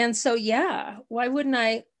 And so, yeah, why wouldn't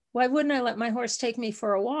I let my horse take me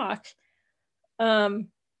for a walk? And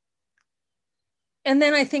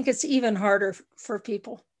then I think it's even harder for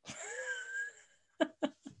people.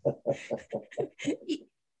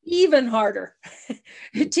 Even harder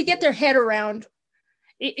to get their head around.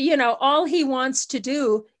 All he wants to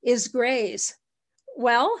do is graze.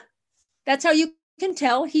 Well, that's how you can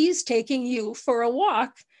tell he's taking you for a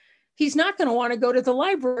walk. He's not going to want to go to the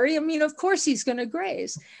library. I mean, of course he's going to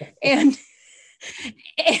graze. And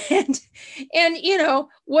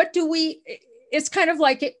what do we, it's kind of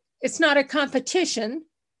like it's not a competition.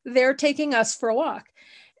 They're taking us for a walk.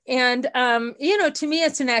 And, to me,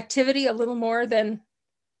 it's an activity a little more than,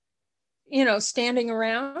 standing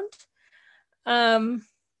around.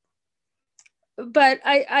 But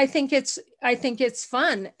I think it's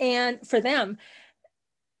fun and for them.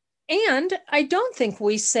 And I don't think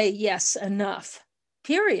we say yes enough,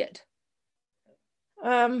 period.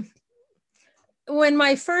 When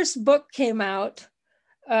my first book came out,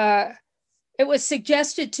 it was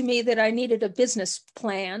suggested to me that I needed a business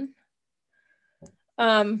plan.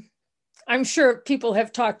 I'm sure people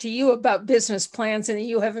have talked to you about business plans and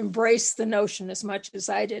you have embraced the notion as much as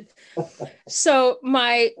I did. So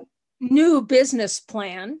my new business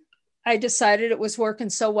plan, I decided it was working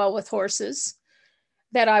so well with horses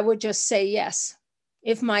that I would just say yes.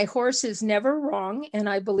 If my horse is never wrong, and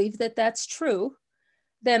I believe that that's true,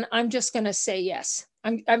 then I'm just going to say yes.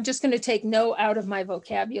 I'm just going to take no out of my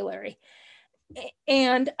vocabulary.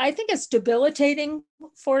 And I think it's debilitating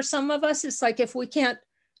for some of us. It's like, if we can't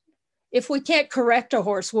correct a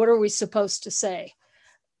horse, what are we supposed to say?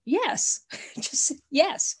 Yes, just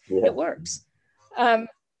yes, yeah. It works.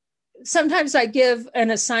 Sometimes I give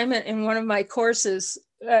an assignment in one of my courses,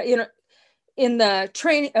 in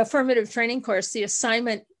the affirmative training course, the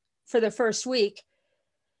assignment for the first week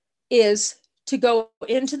is to go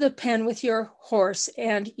into the pen with your horse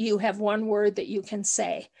and you have one word that you can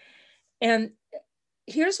say. And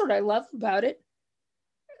here's what I love about it.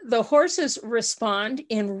 The horses respond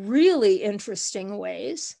in really interesting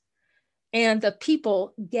ways and the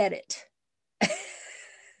people get it.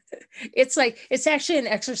 It's actually an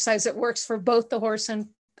exercise that works for both the horse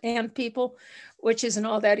and people, which isn't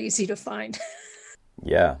all that easy to find.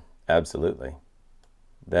 Yeah, absolutely.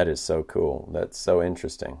 That is so cool. That's so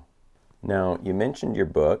interesting. Now, you mentioned your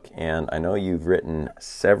book, and I know you've written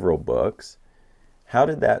several books. How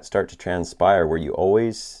did that start to transpire? Were you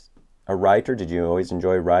always a writer? Did you always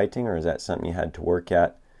enjoy writing, or is that something you had to work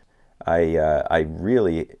at? I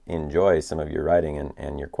really enjoy some of your writing,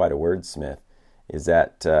 and you're quite a wordsmith. Is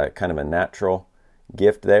that kind of a natural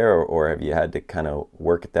gift there, or have you had to kind of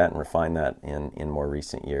work at that and refine that in more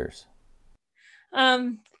recent years?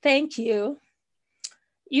 Thank you.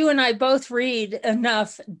 You and I both read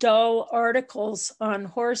enough dull articles on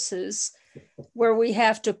horses where we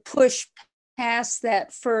have to push past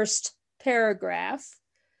that first paragraph.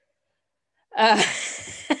 Uh,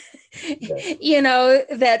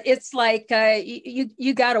 that it's like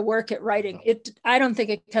you got to work at writing it. I don't think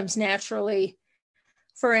it comes naturally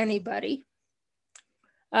for anybody.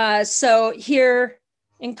 So here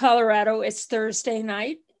in Colorado, it's Thursday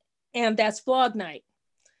night, and that's blog night.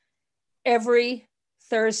 Every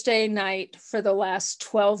Thursday night for the last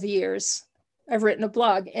 12 years, I've written a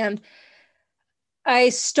blog. And I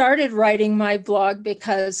started writing my blog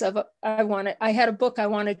because I had a book I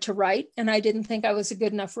wanted to write, and I didn't think I was a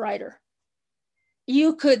good enough writer.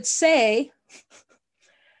 You could say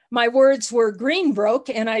my words were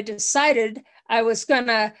Greenbrook, and I decided I was going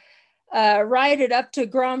to ride it up to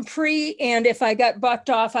Grand Prix. And if I got bucked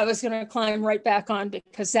off, I was going to climb right back on,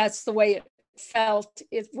 because that's the way it felt.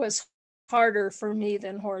 It was harder for me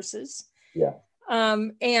than horses. Yeah.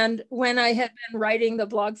 And when I had been writing the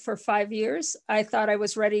blog for 5 years, I thought I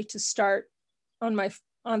was ready to start on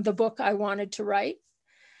the book I wanted to write.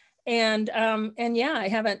 And yeah, I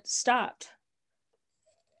haven't stopped.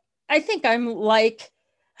 I think I'm like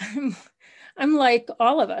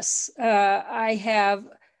all of us. I have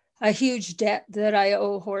a huge debt that I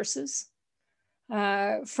owe horses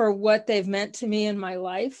for what they've meant to me in my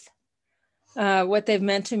life, what they've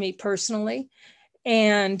meant to me personally.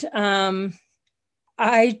 And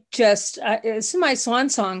this is my swan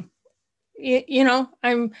song.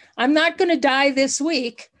 I'm not going to die this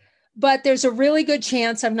week, but there's a really good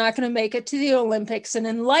chance I'm not going to make it to the Olympics. And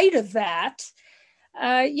in light of that,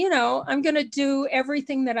 I'm going to do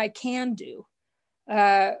everything that I can do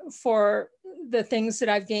for the things that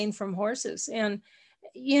I've gained from horses. And,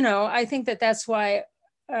 I think that's why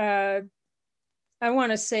I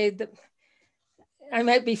want to say that I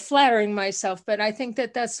might be flattering myself, but I think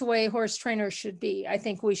that's the way horse trainers should be. I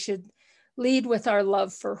think we should lead with our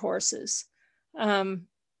love for horses.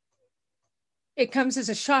 It comes as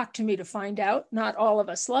a shock to me to find out not all of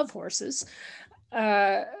us love horses,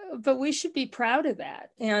 but we should be proud of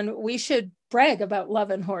that. And we should brag about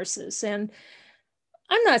loving horses. And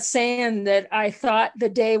I'm not saying that I thought the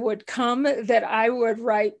day would come that I would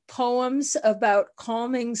write poems about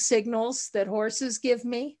calming signals that horses give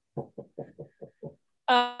me.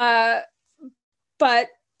 But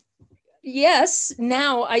yes,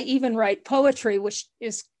 now I even write poetry, which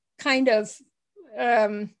is kind of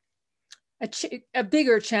a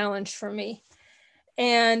bigger challenge for me.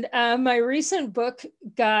 And my recent book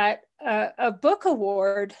got a book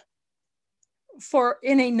award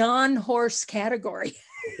in a non-horse category.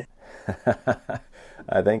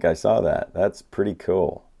 I think I saw that. That's pretty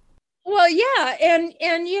cool. Well, yeah, and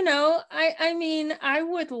I mean, I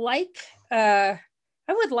would like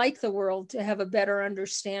the world to have a better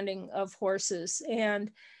understanding of horses, and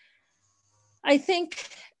I think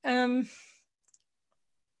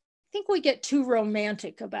we get too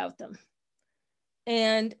romantic about them,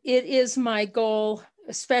 and it is my goal,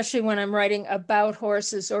 especially when I'm writing about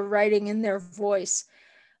horses or writing in their voice.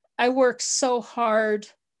 I work so hard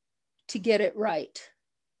to get it right.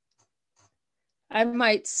 I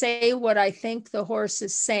might say what I think the horse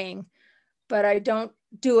is saying, but I don't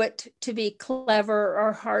do it to be clever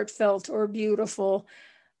or heartfelt or beautiful.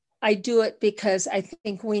 I do it because I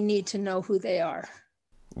think we need to know who they are.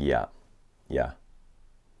 Yeah.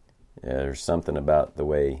 There's something about the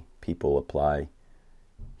way people apply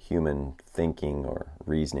human thinking or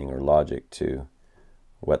reasoning or logic to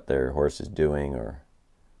what their horse is doing or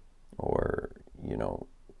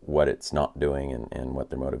what it's not doing and what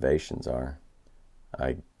their motivations are.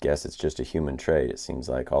 I guess it's just a human trait. It seems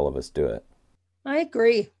like all of us do it. I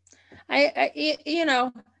agree. I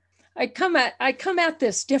come at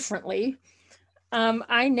this differently.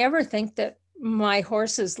 I never think that my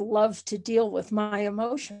horses love to deal with my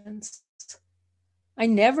emotions. I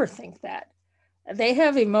never think that. They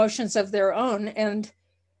have emotions of their own, and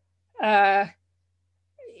I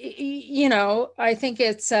think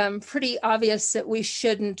it's pretty obvious that we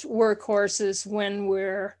shouldn't work horses when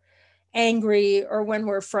we're angry or when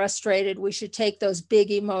we're frustrated. We should take those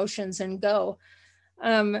big emotions and go.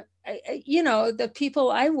 The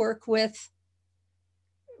people I work with,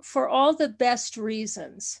 for all the best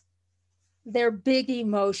reasons, their big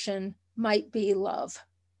emotion might be love.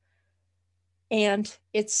 And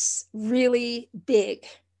it's really big.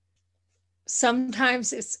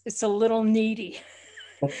 Sometimes it's a little needy.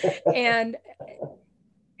 and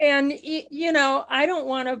you know, I don't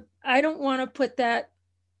want to put that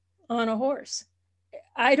on a horse.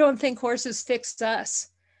 I don't think horses fix us.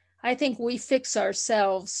 I think we fix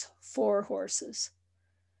ourselves for horses.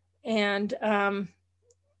 And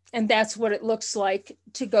that's what it looks like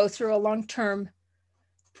to go through a long-term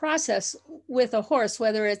process with a horse,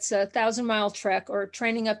 whether it's a 1,000-mile trek or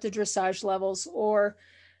training up to dressage levels or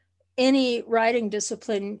any riding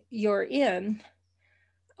discipline you're in.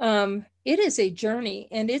 It is a journey,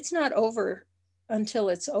 and it's not over until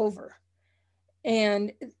it's over.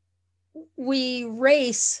 And we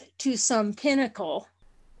race to some pinnacle.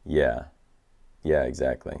 Yeah,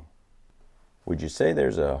 exactly. Would you say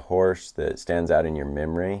there's a horse that stands out in your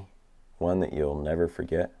memory, one that you'll never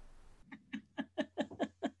forget?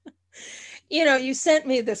 You know, you sent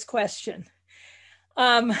me this question.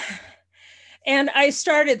 And I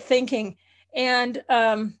started thinking, and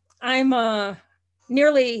I'm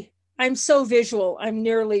so visual, I'm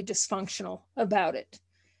nearly dysfunctional about it.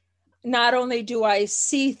 Not only do I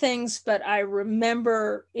see things, but I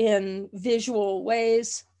remember in visual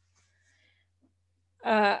ways.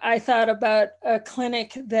 I thought about a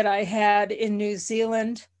clinic that I had in New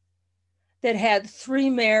Zealand that had 3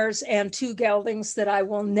 mares and 2 geldings that I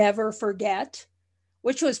will never forget,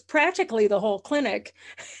 which was practically the whole clinic.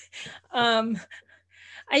 I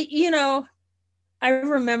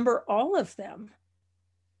remember all of them.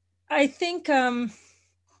 I think,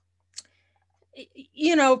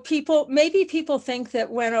 people think that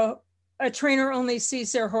when a trainer only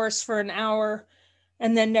sees their horse for an hour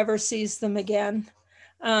and then never sees them again,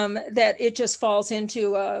 that it just falls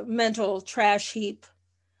into a mental trash heap.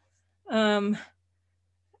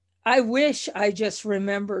 I wish I just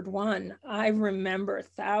remembered one. I remember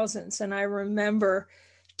thousands, and I remember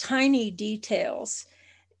tiny details.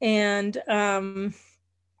 And,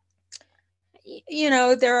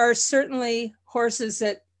 there are certainly horses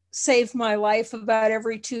that save my life about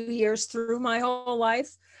every 2 years through my whole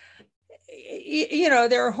life.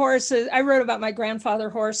 There are horses. I wrote about my grandfather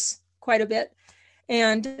horse quite a bit.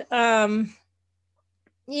 And,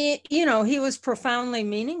 he was profoundly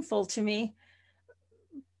meaningful to me.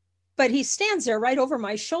 But he stands there right over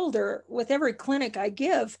my shoulder with every clinic I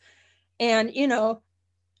give and,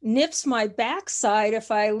 nips my backside if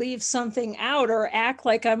I leave something out or act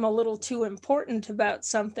like I'm a little too important about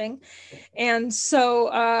something. And so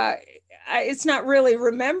it's not really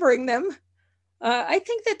remembering them. I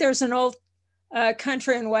think that there's an old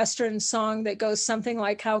country and Western song that goes something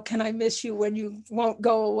like, "How can I miss you when you won't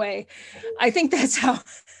go away?" I think that's how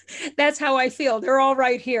I feel. They're all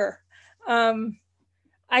right here.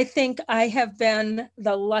 I think I have been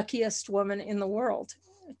the luckiest woman in the world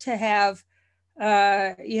to have,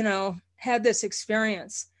 had this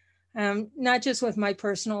experience, not just with my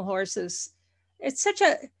personal horses. It's such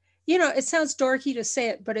a, it sounds dorky to say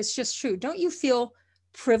it, but it's just true. Don't you feel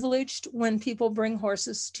privileged when people bring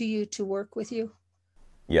horses to you to work with you?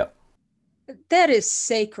 Yep. That is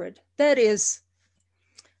sacred. I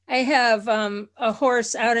have a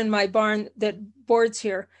horse out in my barn that boards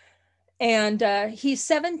here. And he's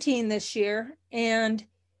 17 this year, and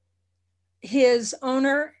his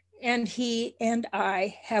owner and he and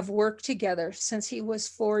I have worked together since he was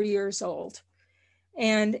 4 years old.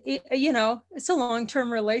 And, it's a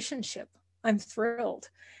long-term relationship. I'm thrilled.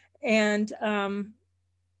 And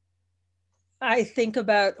I think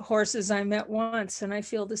about horses I met once, and I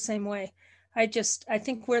feel the same way. I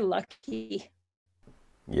think we're lucky.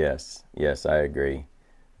 Yes, I agree.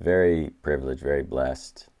 Very privileged, very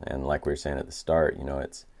blessed. And like we were saying at the start,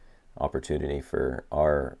 it's opportunity for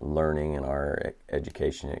our learning and our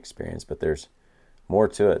education experience, but there's more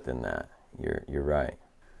to it than that. You're right.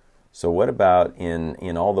 So what about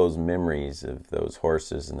in all those memories of those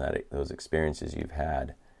horses and those experiences you've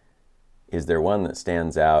had, is there one that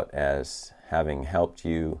stands out as having helped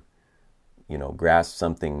you, grasp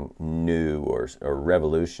something new or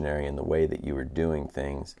revolutionary in the way that you were doing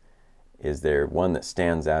things? Is there one that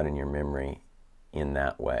stands out in your memory in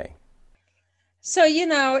that way? So,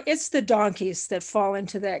 it's the donkeys that fall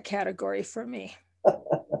into that category for me.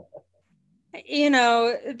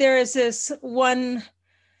 There is this one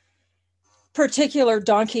particular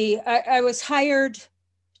donkey. I was hired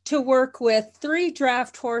to work with 3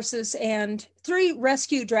 draft horses and 3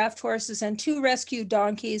 rescue draft horses and 2 rescue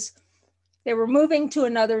donkeys. They were moving to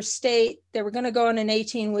another state. They were going to go on an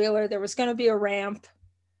 18-wheeler. There was going to be a ramp.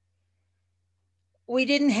 We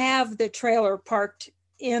didn't have the trailer parked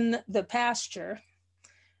in the pasture.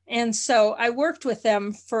 And so I worked with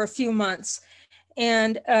them for a few months.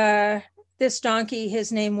 And this donkey,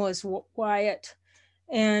 his name was Wyatt,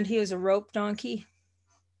 and he was a rope donkey.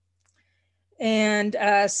 And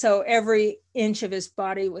so every inch of his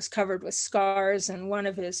body was covered with scars, and one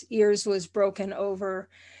of his ears was broken over.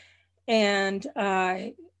 And,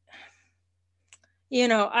 I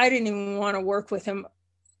didn't even want to work with him,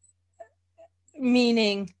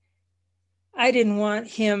 meaning I didn't want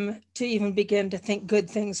him to even begin to think good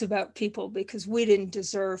things about people, because we didn't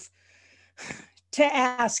deserve to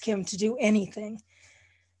ask him to do anything.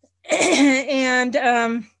 And,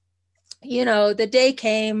 the day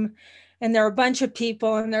came, and there were a bunch of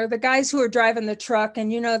people, and there are the guys who are driving the truck,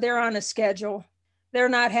 and, they're on a schedule. They're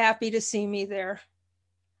not happy to see me there.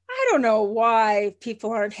 I don't know why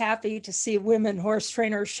people aren't happy to see women horse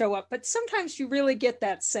trainers show up, but sometimes you really get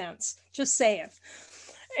that sense, just saying.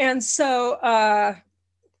 And so, I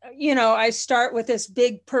start with this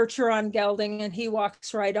big Percheron gelding, and he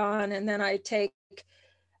walks right on. And then I take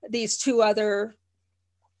these two other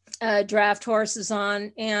draft horses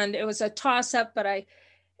on, and it was a toss up, but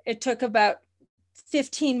it took about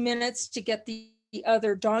 15 minutes to get the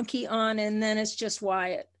other donkey on, and then it's just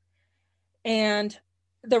Wyatt. And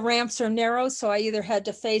the ramps are narrow, so I either had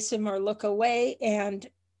to face him or look away, and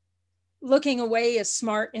looking away is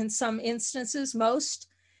smart in some instances, most.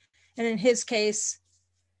 And in his case,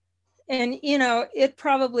 and it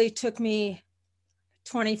probably took me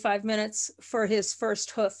 25 minutes for his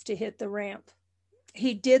first hoof to hit the ramp.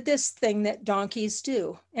 He did this thing that donkeys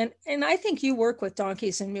do. And I think you work with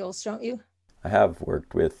donkeys and mules, don't you? I have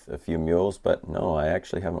worked with a few mules, but no, I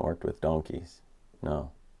actually haven't worked with donkeys.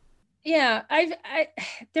 No. Yeah,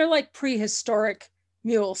 they're like prehistoric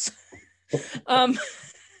mules.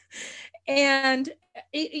 And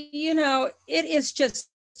it is just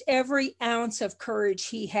every ounce of courage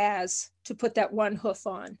he has to put that one hoof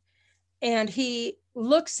on. And he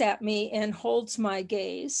looks at me and holds my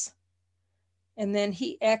gaze. And then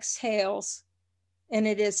he exhales. And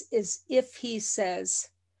it is as if he says,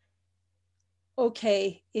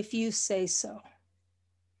 okay, if you say so.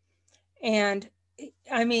 And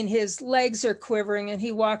his legs are quivering, and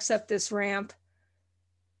he walks up this ramp.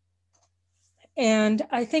 And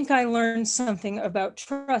I think I learned something about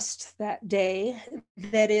trust that day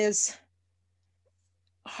that is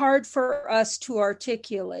hard for us to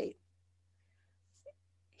articulate.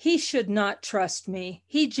 He should not trust me.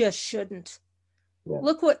 He just shouldn't. Yeah.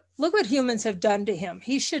 Look what humans have done to him.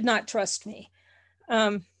 He should not trust me.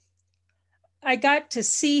 I got to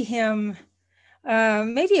see him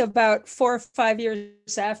maybe about 4 or 5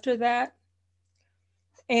 years after that.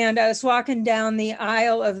 And I was walking down the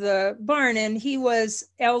aisle of the barn, and he was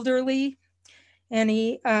elderly, and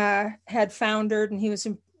he had foundered, and he was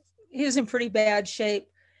in pretty bad shape.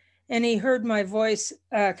 And he heard my voice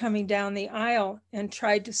coming down the aisle and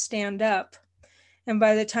tried to stand up. And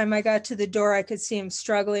by the time I got to the door, I could see him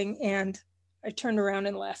struggling, and I turned around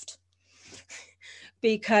and left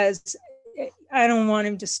because I don't want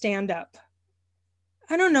him to stand up.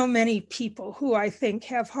 I don't know many people who I think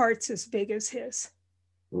have hearts as big as his.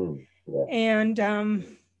 Yeah. And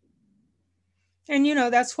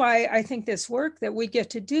that's why I think this work that we get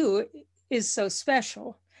to do is so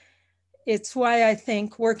special. It's why I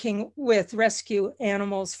think working with rescue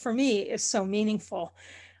animals for me is so meaningful.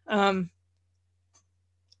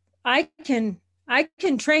 I can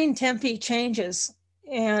train Tempe changes,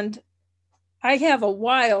 and I have a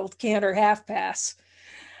wild canter half pass.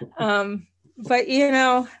 But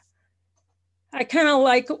I kind of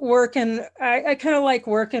like working. I kind of like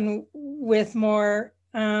working with more,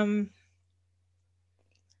 with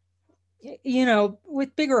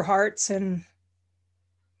bigger hearts and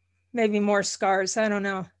maybe more scars. I don't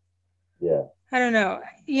know. Yeah. I don't know.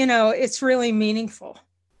 It's really meaningful.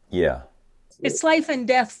 Yeah. It's life and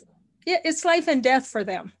death. It's life and death for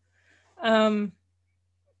them.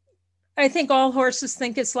 I think all horses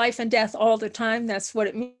think it's life and death all the time. That's what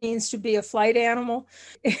it means to be a flight animal.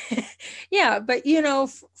 Yeah, but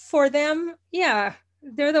for them, yeah,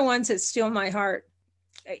 they're the ones that steal my heart.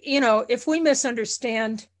 If we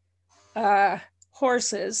misunderstand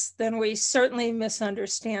horses, then we certainly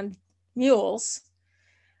misunderstand mules.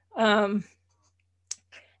 And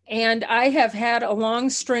I have had a long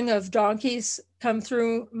string of donkeys come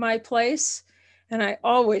through my place, and I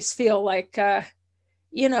always feel like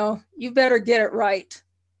you better get it right.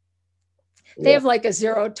 Yeah. They have like a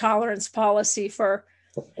zero tolerance policy for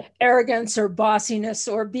arrogance or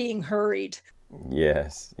bossiness or being hurried.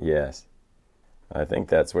 Yes. I think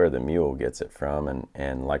that's where the mule gets it from.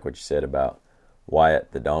 And like what you said about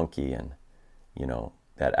Wyatt the donkey and,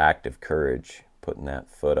 that act of courage, putting that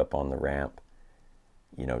foot up on the ramp.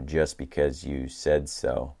 just because you said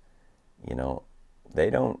so. They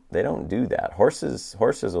don't do that. Horses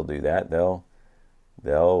will do that.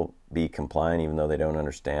 They'll be compliant even though they don't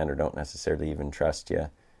understand or don't necessarily even trust you,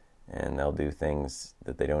 and they'll do things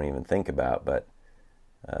that they don't even think about. But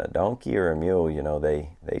a donkey or a mule,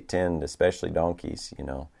 they tend, especially donkeys,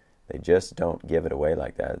 they just don't give it away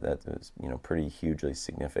like that. That is, pretty hugely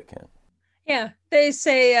significant. Yeah, they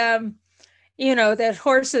say, that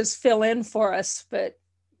horses fill in for us, but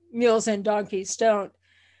mules and donkeys don't.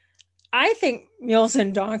 I think mules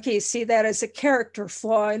and donkeys see that as a character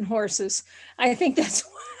flaw in horses. I think that's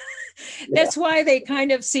why they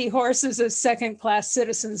kind of see horses as second-class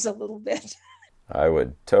citizens a little bit. I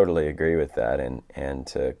would totally agree with that. And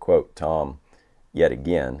to quote Tom yet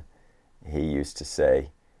again, he used to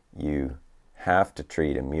say, you have to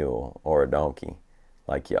treat a mule or a donkey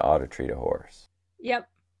like you ought to treat a horse. Yep.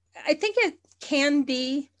 I think it can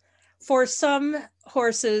be, for some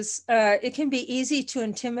horses, it can be easy to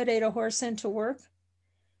intimidate a horse into work.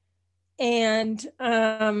 And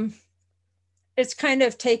it's kind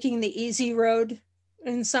of taking the easy road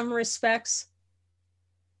in some respects.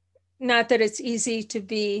 Not that it's easy to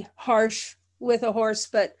be harsh with a horse,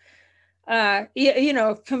 but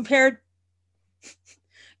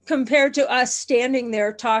compared to us standing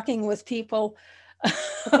there talking with people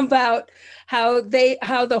about how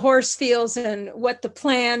the horse feels and what the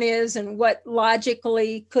plan is and what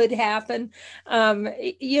logically could happen. I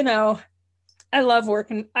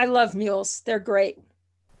love mules. They're great.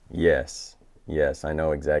 Yes, I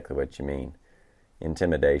know exactly what you mean.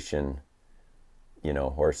 Intimidation,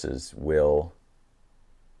 horses will,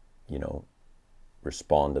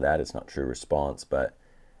 respond to that. It's not true response, but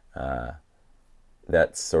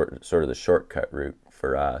that's sort of the shortcut route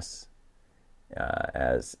for us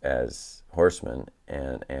as horsemen,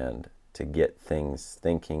 and to get things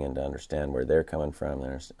thinking and to understand where they're coming from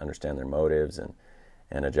and understand their motives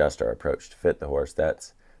and adjust our approach to fit the horse.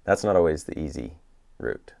 That's not always the easy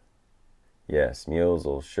route. Yes, mules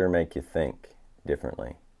will sure make you think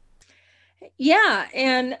differently. Yeah,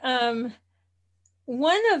 and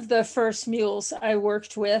one of the first mules I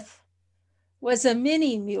worked with was a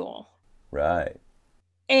mini mule. Right.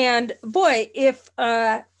 And boy, if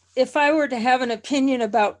I were to have an opinion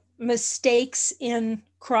about mistakes in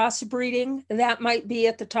crossbreeding, that might be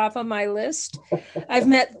at the top of my list. I've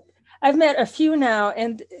met a few now,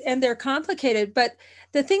 and they're complicated. But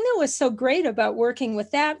the thing that was so great about working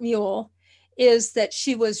with that mule is that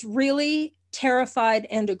she was really terrified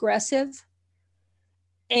and aggressive.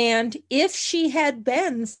 And if she had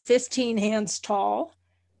been 15 hands tall,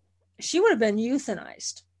 she would have been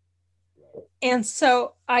euthanized. And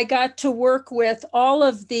so I got to work with all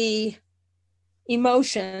of the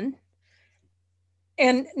emotion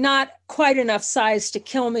and not quite enough size to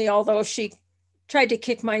kill me, although she tried to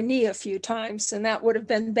kick my knee a few times, and that would have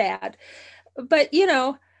been bad. But,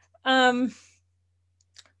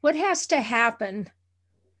 what has to happen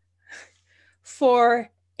for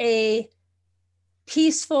a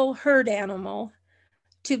peaceful herd animal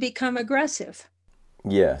to become aggressive?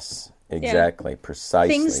 Yes, exactly, yeah.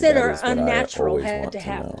 Precisely. Things that are unnatural had to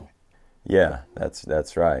happen. Know. Yeah,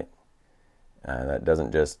 that's right. That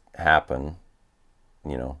doesn't just happen,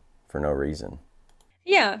 for no reason.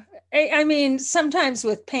 Yeah, I mean, sometimes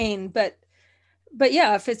with pain, but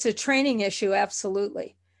yeah, if it's a training issue,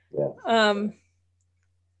 absolutely. Yeah.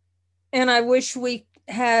 And I wish we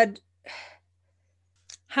had.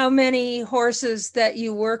 How many horses that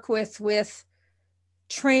you work with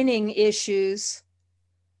training issues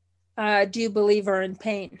do you believe are in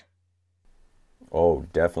pain? Oh,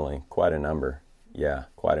 definitely. Quite a number. Yeah,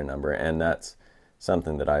 quite a number. And that's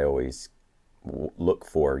something that I always look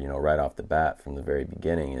for, right off the bat from the very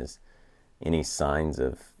beginning, is any signs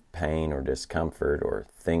of pain or discomfort or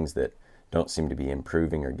things that don't seem to be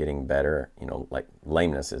improving or getting better. Like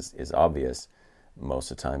lameness is obvious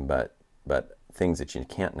most of the time, but things that you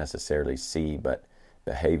can't necessarily see, but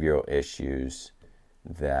behavioral issues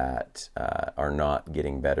that are not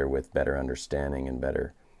getting better with better understanding and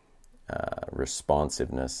better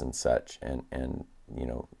responsiveness and such, and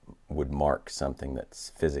would mark something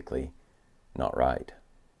that's physically not right.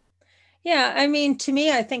 Yeah, I mean, to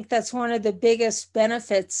me, I think that's one of the biggest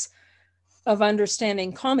benefits of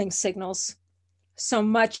understanding calming signals. So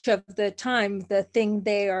much of the time, the thing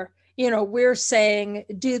they are, we're saying,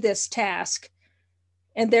 do this task,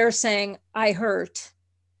 and they're saying, I hurt.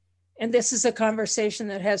 And this is a conversation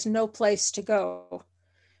that has no place to go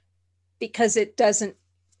because it doesn't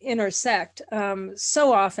intersect.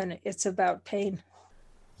 So often it's about pain.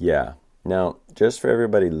 Yeah. Now, just for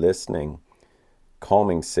everybody listening,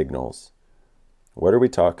 calming signals What are we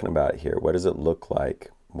talking about here? What does it look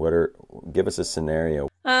like? Give us a scenario.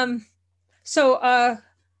 So a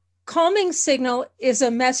calming signal is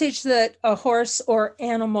a message that a horse or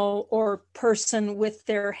animal or person with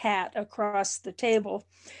their hat across the table.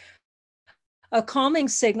 A calming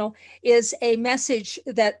signal is a message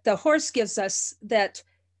that the horse gives us that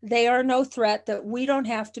they are no threat, that we don't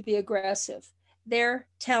have to be aggressive. They're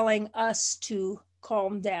telling us to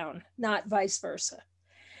calm down, not vice versa.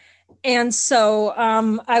 And so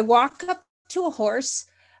I walk up to a horse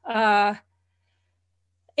and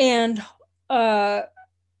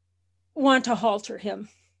want to halter him.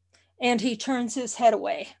 And he turns his head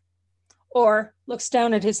away or looks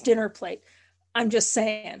down at his dinner plate. I'm just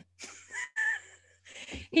saying.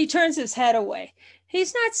 He turns his head away.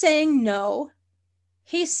 He's not saying no.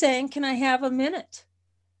 He's saying, can I have a minute?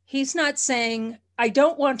 He's not saying, I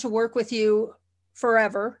don't want to work with you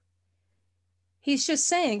forever. He's just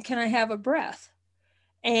saying, can I have a breath?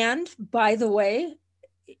 And by the way,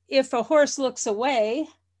 if a horse looks away,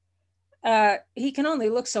 he can only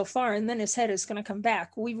look so far and then his head is going to come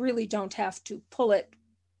back. We really don't have to pull it.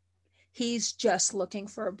 He's just looking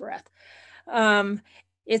for a breath.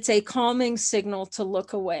 It's a calming signal to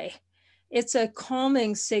look away. It's a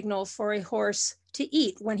calming signal for a horse to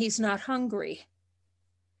eat when he's not hungry.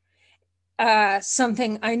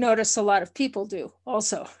 Something I notice a lot of people do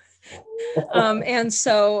also. And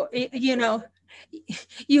so, you know,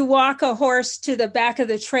 you walk a horse to the back of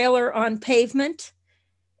the trailer on pavement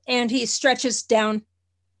and he stretches down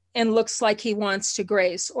and looks like he wants to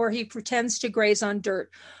graze, or he pretends to graze on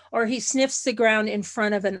dirt, or he sniffs the ground in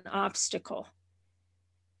front of an obstacle.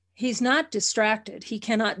 He's not distracted. He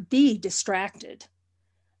cannot be distracted.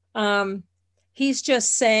 He's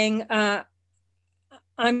just saying,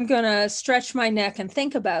 I'm going to stretch my neck and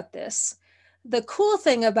think about this. The cool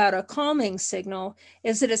thing about a calming signal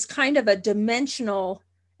is that it's kind of a dimensional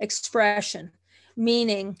expression,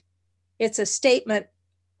 meaning it's a statement,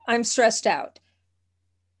 I'm stressed out.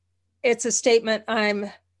 It's a statement,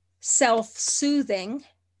 I'm self-soothing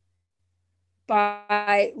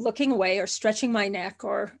by looking away or stretching my neck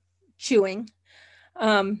or chewing.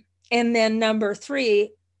 And then number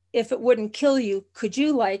 3, if it wouldn't kill you, could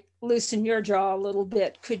you like loosen your jaw a little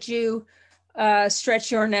bit? Could you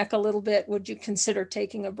stretch your neck a little bit? Would you consider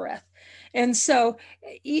taking a breath? And so,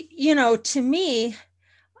 you know, to me,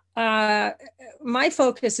 my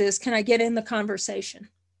focus is, can I get in the conversation?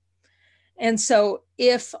 And so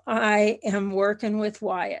if I am working with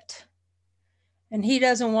Wyatt and he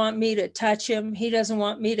doesn't want me to touch him, he doesn't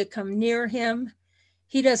want me to come near him,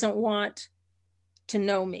 he doesn't want to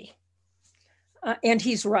know me, and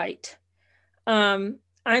he's right. I'm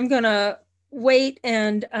going to wait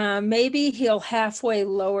and maybe he'll halfway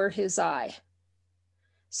lower his eye.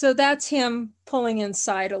 So that's him pulling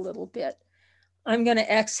inside a little bit. I'm going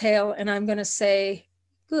to exhale and I'm going to say,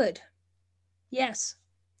 good, yes.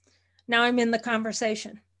 Now I'm in the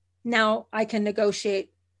conversation. Now I can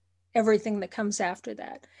negotiate everything that comes after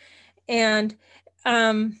that. And,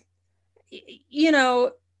 you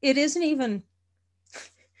know, it isn't even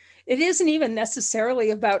necessarily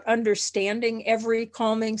about understanding every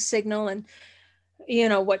calming signal and, you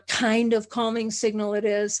know, what kind of calming signal it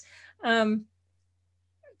is.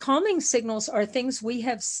 Calming signals are things we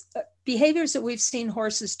have, behaviors that we've seen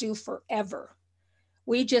horses do forever.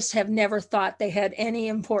 We just have never thought they had any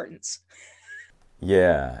importance.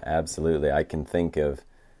 Yeah, absolutely. I can think of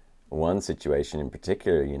one situation in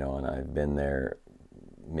particular, you know, and I've been there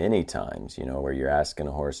many times, you know, where you're asking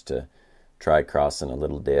a horse to try crossing a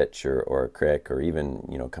little ditch or a creek or even,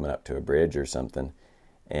 you know, coming up to a bridge or something.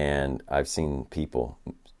 And I've seen people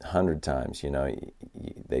 100 times, you know,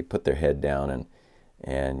 they put their head down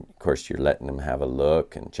and of course you're letting them have a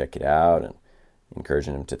look and check it out and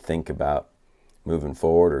encouraging them to think about moving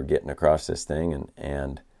forward or getting across this thing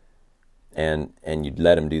and you'd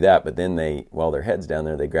let them do that, but then while their head's down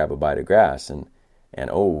there, they grab a bite of grass and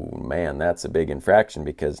oh man, that's a big infraction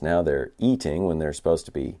because now they're eating when they're supposed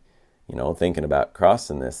to be, you know, thinking about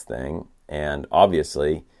crossing this thing. And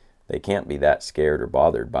obviously they can't be that scared or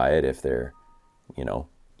bothered by it if they're, you know,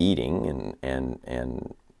 eating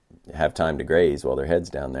and have time to graze while their head's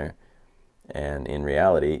down there. And in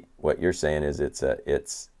reality, what you're saying is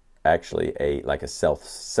it's actually a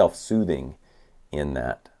self-soothing in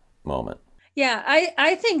that moment. Yeah,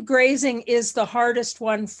 I think grazing is the hardest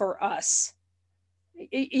one for us.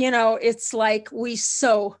 You know, it's like we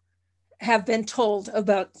so have been told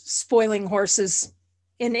about spoiling horses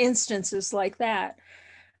in instances like that.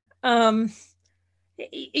 You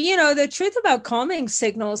know, the truth about calming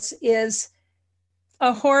signals is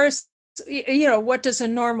a horse, you know, what does a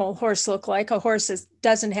normal horse look like? A horse that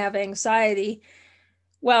doesn't have anxiety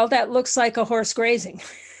Well, that looks like a horse grazing.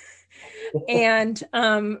 And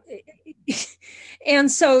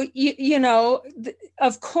and so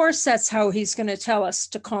of course that's how he's going to tell us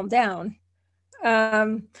to calm down.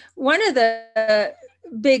 One of the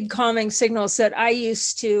big calming signals that I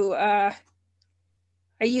used to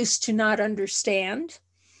not understand,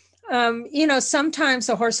 sometimes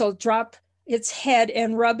a horse will drop its head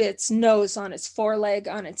and rub its nose on its foreleg,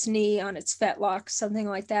 on its knee, on its fetlock, something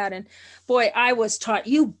like that. And boy, I was taught,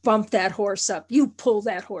 you bump that horse up, you pull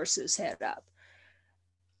that horse's head up.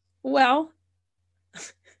 Well,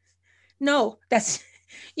 no, that's,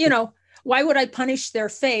 why would I punish their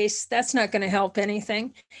face? That's not going to help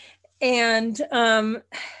anything. And,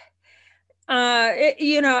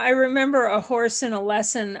 I remember a horse in a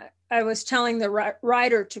lesson. I was telling the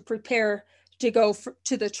rider to prepare to go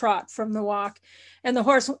to the trot from the walk, and the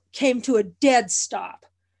horse came to a dead stop.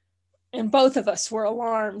 And both of us were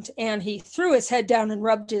alarmed, and he threw his head down and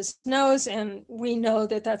rubbed his nose, and we know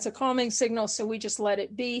that that's a calming signal, so we just let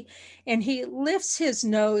it be. And he lifts his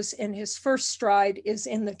nose, and his first stride is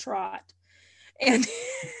in the trot. And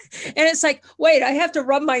and it's like, wait, I have to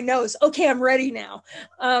rub my nose. Okay, I'm ready now.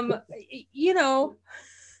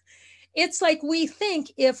 It's like we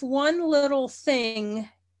think if one little thing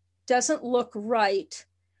doesn't look right,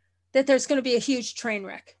 that there's going to be a huge train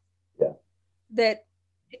wreck. Yeah. That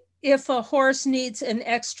if a horse needs an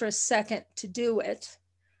extra second to do it,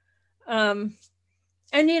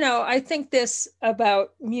 I think this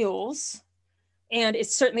about mules, and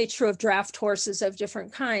it's certainly true of draft horses of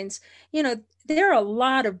different kinds. There are a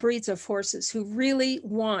lot of breeds of horses who really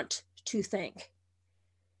want to think.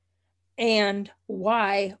 And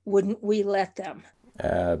why wouldn't we let them?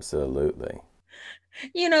 Absolutely.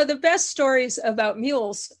 The best stories about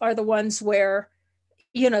mules are the ones where,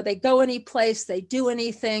 they go any place, they do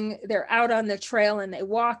anything, they're out on the trail and they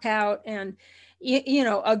walk out, and,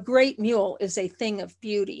 a great mule is a thing of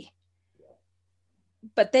beauty.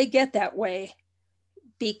 But they get that way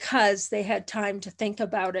because they had time to think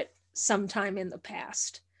about it sometime in the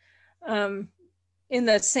past. In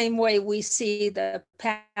the same way we see the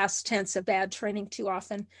past tense of bad training too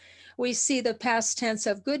often, we see the past tense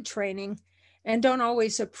of good training and don't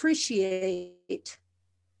always appreciate,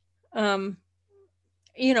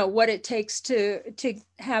 what it takes to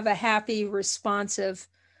have a happy, responsive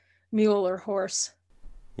mule or horse.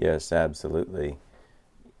 Yes, absolutely.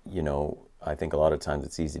 I think a lot of times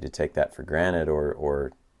it's easy to take that for granted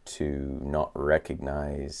or to not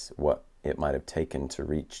recognize what it might have taken to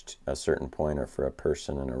reach a certain point, or for a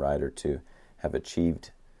person and a rider to have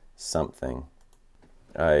achieved something.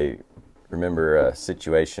 I remember a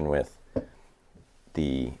situation with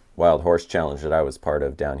the Wild Horse Challenge that I was part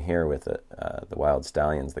of down here with the Wild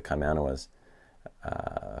Stallions, the Kaimanawas,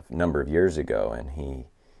 a number of years ago, and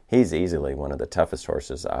he's easily one of the toughest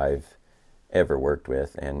horses I've ever worked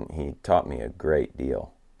with, and he taught me a great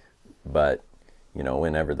deal. But,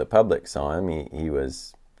 whenever the public saw him, he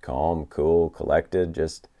was calm, cool, collected,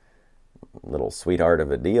 just a little sweetheart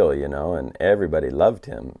of a deal, and everybody loved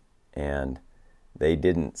him. And they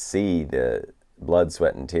didn't see the blood,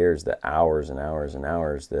 sweat, and tears, the hours and hours and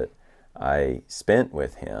hours that I spent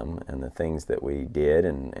with him and the things that we did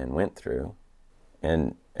and went through.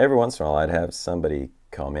 And every once in a while I'd have somebody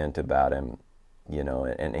comment about him,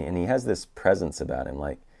 and he has this presence about him,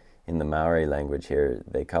 like in the Maori language here,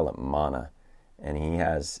 they call it mana. And he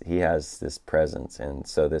has this presence, and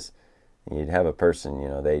so you'd have a person,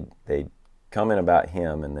 they'd comment about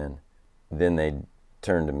him, and then they'd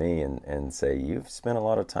turn to me and say, "You've spent a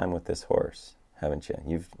lot of time with this horse, haven't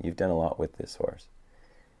you? You've done a lot with this horse."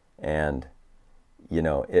 And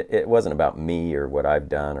it wasn't about me or what I've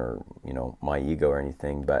done or my ego or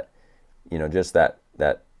anything, but just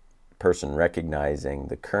that person recognizing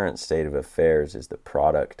the current state of affairs is the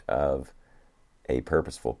product of a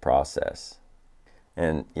purposeful process.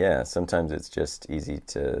 And yeah, sometimes it's just easy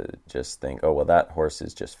to just think, oh, well, that horse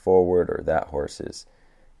is just forward, or that horse has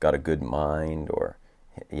got a good mind, or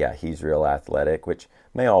yeah, he's real athletic, which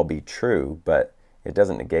may all be true, but it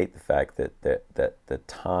doesn't negate the fact that the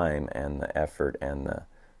time and the effort and the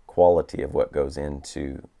quality of what goes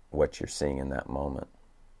into what you're seeing in that moment.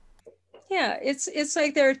 Yeah, it's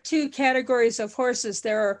like there are two categories of horses.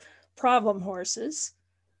 There are problem horses,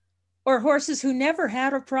 or horses who never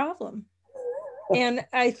had a problem. And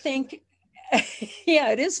I think,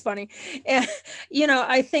 yeah, it is funny. And,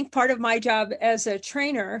 I think part of my job as a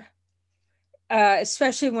trainer,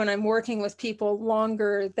 especially when I'm working with people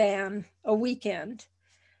longer than a weekend,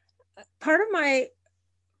 part of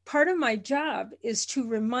my job is to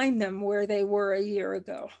remind them where they were a year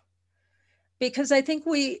ago. Because I think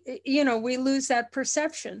we lose that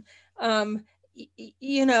perception.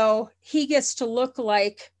 he gets to look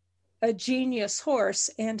like a genius horse,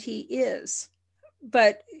 and he is.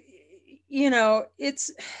 But, it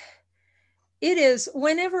is,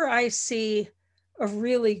 whenever I see a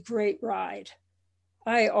really great ride,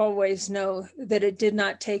 I always know that it did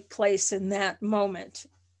not take place in that moment,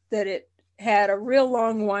 that it had a real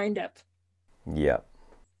long windup. Yeah.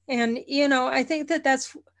 And, I think that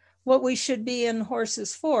that's what we should be in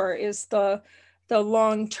horses for, is the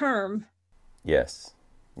long term. Yes.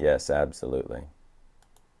 Yes, absolutely.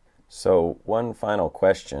 So, one final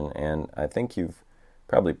question, and I think you've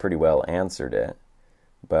probably pretty well answered it,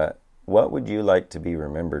 but what would you like to be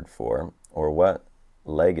remembered for, or what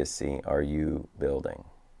legacy are you building?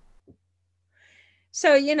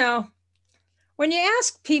 So, when you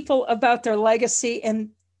ask people about their legacy, and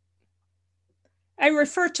I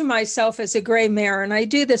refer to myself as a gray mare, and I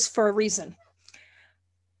do this for a reason.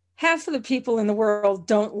 Half of the people in the world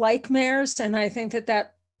don't like mares, and I think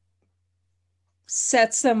that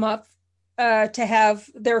sets them up to have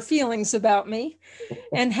their feelings about me.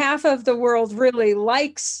 And half of the world really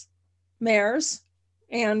likes mares,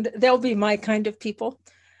 and they'll be my kind of people.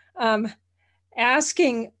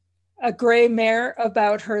 Asking a gray mare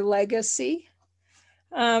about her legacy,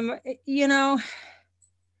 I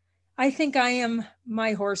think I am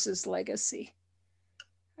my horse's legacy.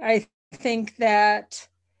 I think that,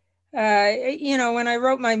 when I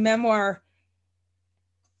wrote my memoir,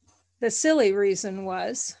 the silly reason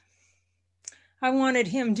was I wanted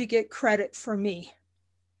him to get credit for me,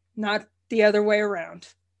 not the other way around.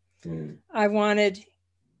 I wanted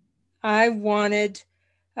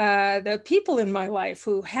the people in my life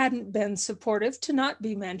who hadn't been supportive to not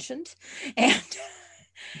be mentioned,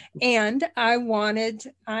 and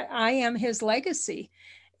I am his legacy.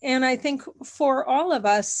 And I think for all of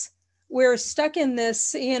us, we're stuck in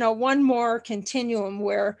this, one more continuum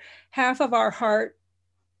where half of our heart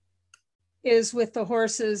is with the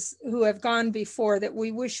horses who have gone before that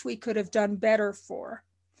we wish we could have done better for.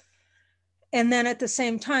 And then at the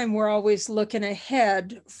same time, we're always looking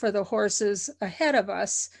ahead for the horses ahead of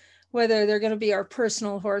us, whether they're going to be our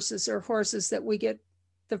personal horses or horses that we get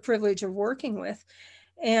the privilege of working with.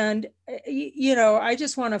 And, I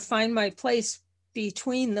just want to find my place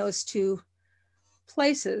between those two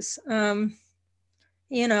places,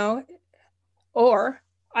 or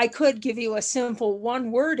I could give you a simple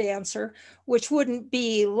one-word answer, which wouldn't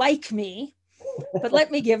be like me, but let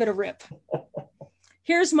me give it a rip.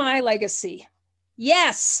 Here's my legacy.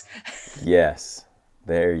 Yes. Yes.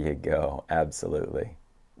 There you go. Absolutely.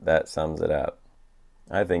 That sums it up.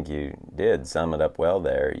 I think you did sum it up well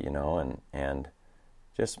there, and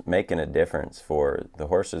just making a difference for the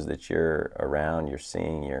horses that you're around, you're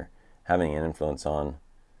seeing, you're having an influence on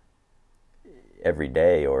every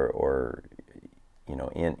day or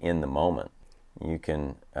in the moment. You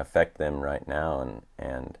can affect them right now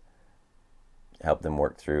and help them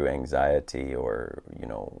work through anxiety, or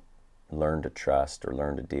learn to trust, or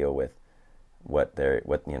learn to deal with what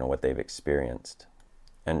they've experienced.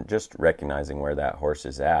 And just recognizing where that horse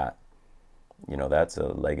is at, that's a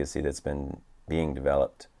legacy that's been being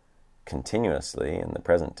developed continuously in the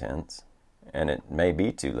present tense. And it may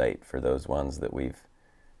be too late for those ones that we've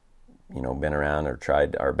been around or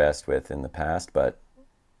tried our best with in the past, but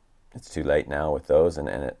it's too late now with those,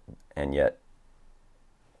 and yet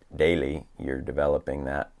daily you're developing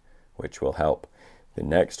that which will help the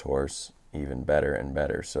next horse even better and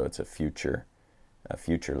better. So it's a future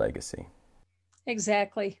legacy.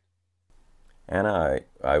 Exactly. Anna,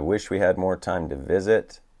 I wish we had more time to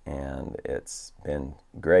visit, and it's been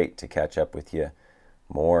great to catch up with you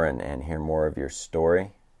more and hear more of your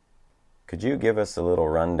story. Could you give us a little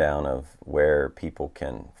rundown of where people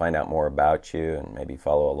can find out more about you and maybe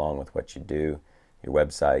follow along with what you do, your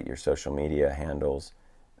website, your social media handles,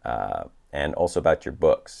 and also about your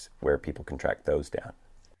books, where people can track those down?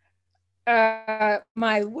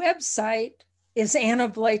 My website is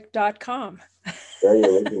annablake.com. Very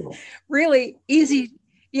original. Really easy.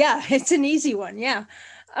 Yeah, it's an easy one. Yeah.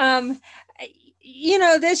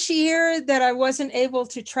 This year that I wasn't able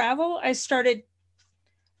to travel, I started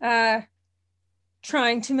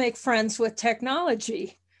trying to make friends with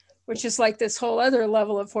technology, which is like this whole other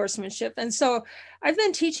level of horsemanship. And so I've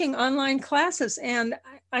been teaching online classes, and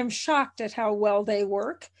I'm shocked at how well they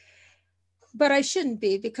work. But I shouldn't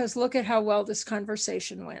be, because look at how well this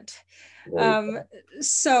conversation went.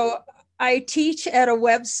 So I teach at a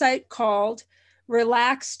website called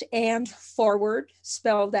Relaxed and Forward,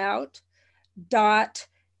 spelled out,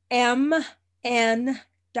 .mn.co.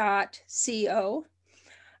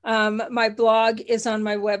 My blog is on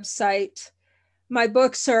my website. My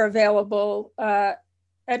books are available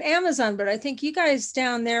at Amazon, but I think you guys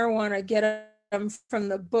down there want to get them from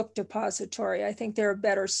the Book Depository. I think they're a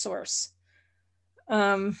better source.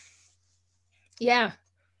 Yeah.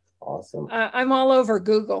 Awesome. I'm all over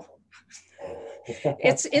Google.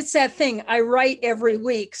 It's that thing. I write every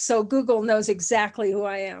week, so Google knows exactly who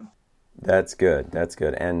I am. That's good. That's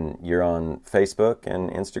good. And you're on Facebook and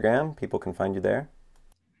Instagram? People can find you there?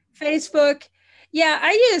 Facebook. Yeah,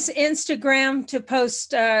 I use Instagram to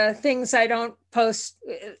post things I don't post,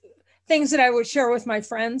 things that I would share with my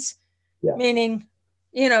friends. Yeah. Meaning,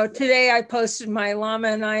 today I posted my llama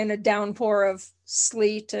and I in a downpour of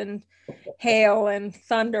sleet and hail and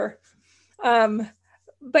thunder.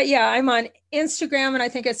 But yeah, I'm on Instagram and I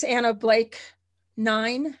think it's Anna Blake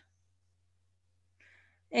 9.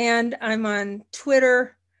 And I'm on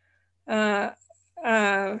Twitter. Not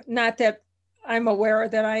that I'm aware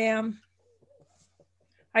that I am.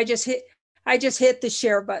 I just hit the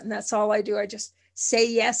share button. That's all I do. I just say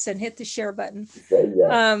yes and hit the share button.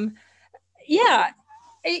 Yeah.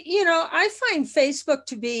 I find Facebook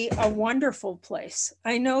to be a wonderful place.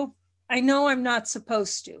 I know I'm not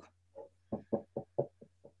supposed to.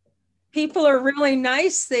 People are really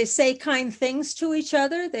nice. They say kind things to each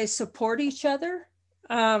other. They support each other.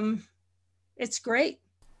 It's great.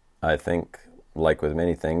 I think, like with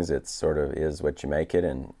many things, it sort of is what you make it.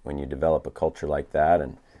 And when you develop a culture like that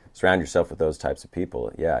and surround yourself with those types of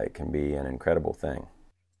people, yeah, it can be an incredible thing.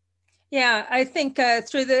 Yeah, I think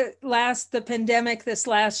through the pandemic this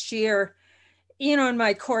last year, in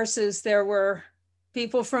my courses, there were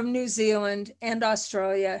people from New Zealand and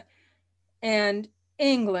Australia and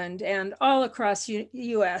England and all across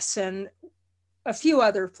U.S. and a few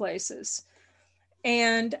other places.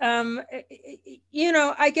 And,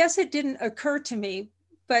 I guess it didn't occur to me,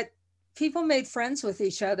 but people made friends with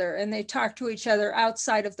each other and they talked to each other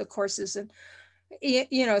outside of the courses and,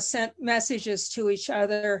 sent messages to each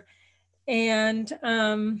other. And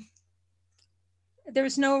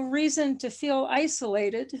there's no reason to feel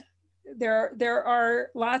isolated. There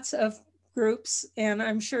are lots of groups, and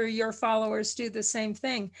I'm sure your followers do the same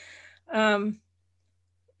thing.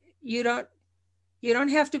 You don't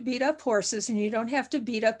have to beat up horses and you don't have to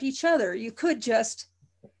beat up each other. You could just,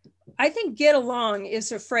 I think get along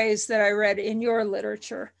is a phrase that I read in your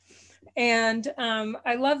literature. And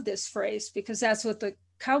I love this phrase because that's what the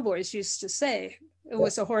cowboys used to say. It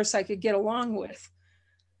was a horse I could get along with.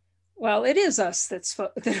 Well, it is us that's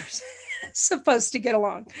supposed to get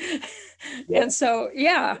along. Yeah. And so,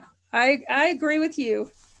 yeah, I agree with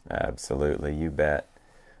you. Absolutely, you bet.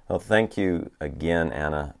 Well, thank you again,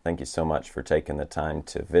 Anna. Thank you so much for taking the time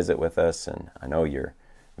to visit with us. And I know you're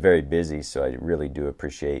very busy, so I really do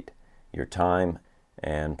appreciate your time.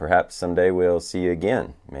 And perhaps someday we'll see you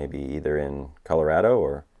again, maybe either in Colorado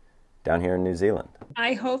or down here in New Zealand.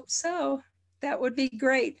 I hope so. That would be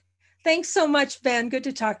great. Thanks so much, Ben. Good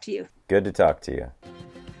to talk to you. Good to talk to you.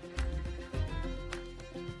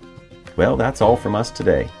 Well, that's all from us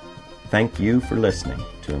today. Thank you for listening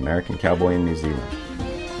to American Cowboy in New Zealand.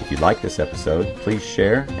 If you like this episode, please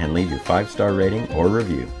share and leave your 5-star rating or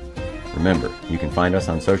review. Remember, you can find us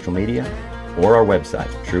on social media or our website,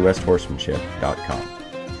 truewesthorsemanship.com.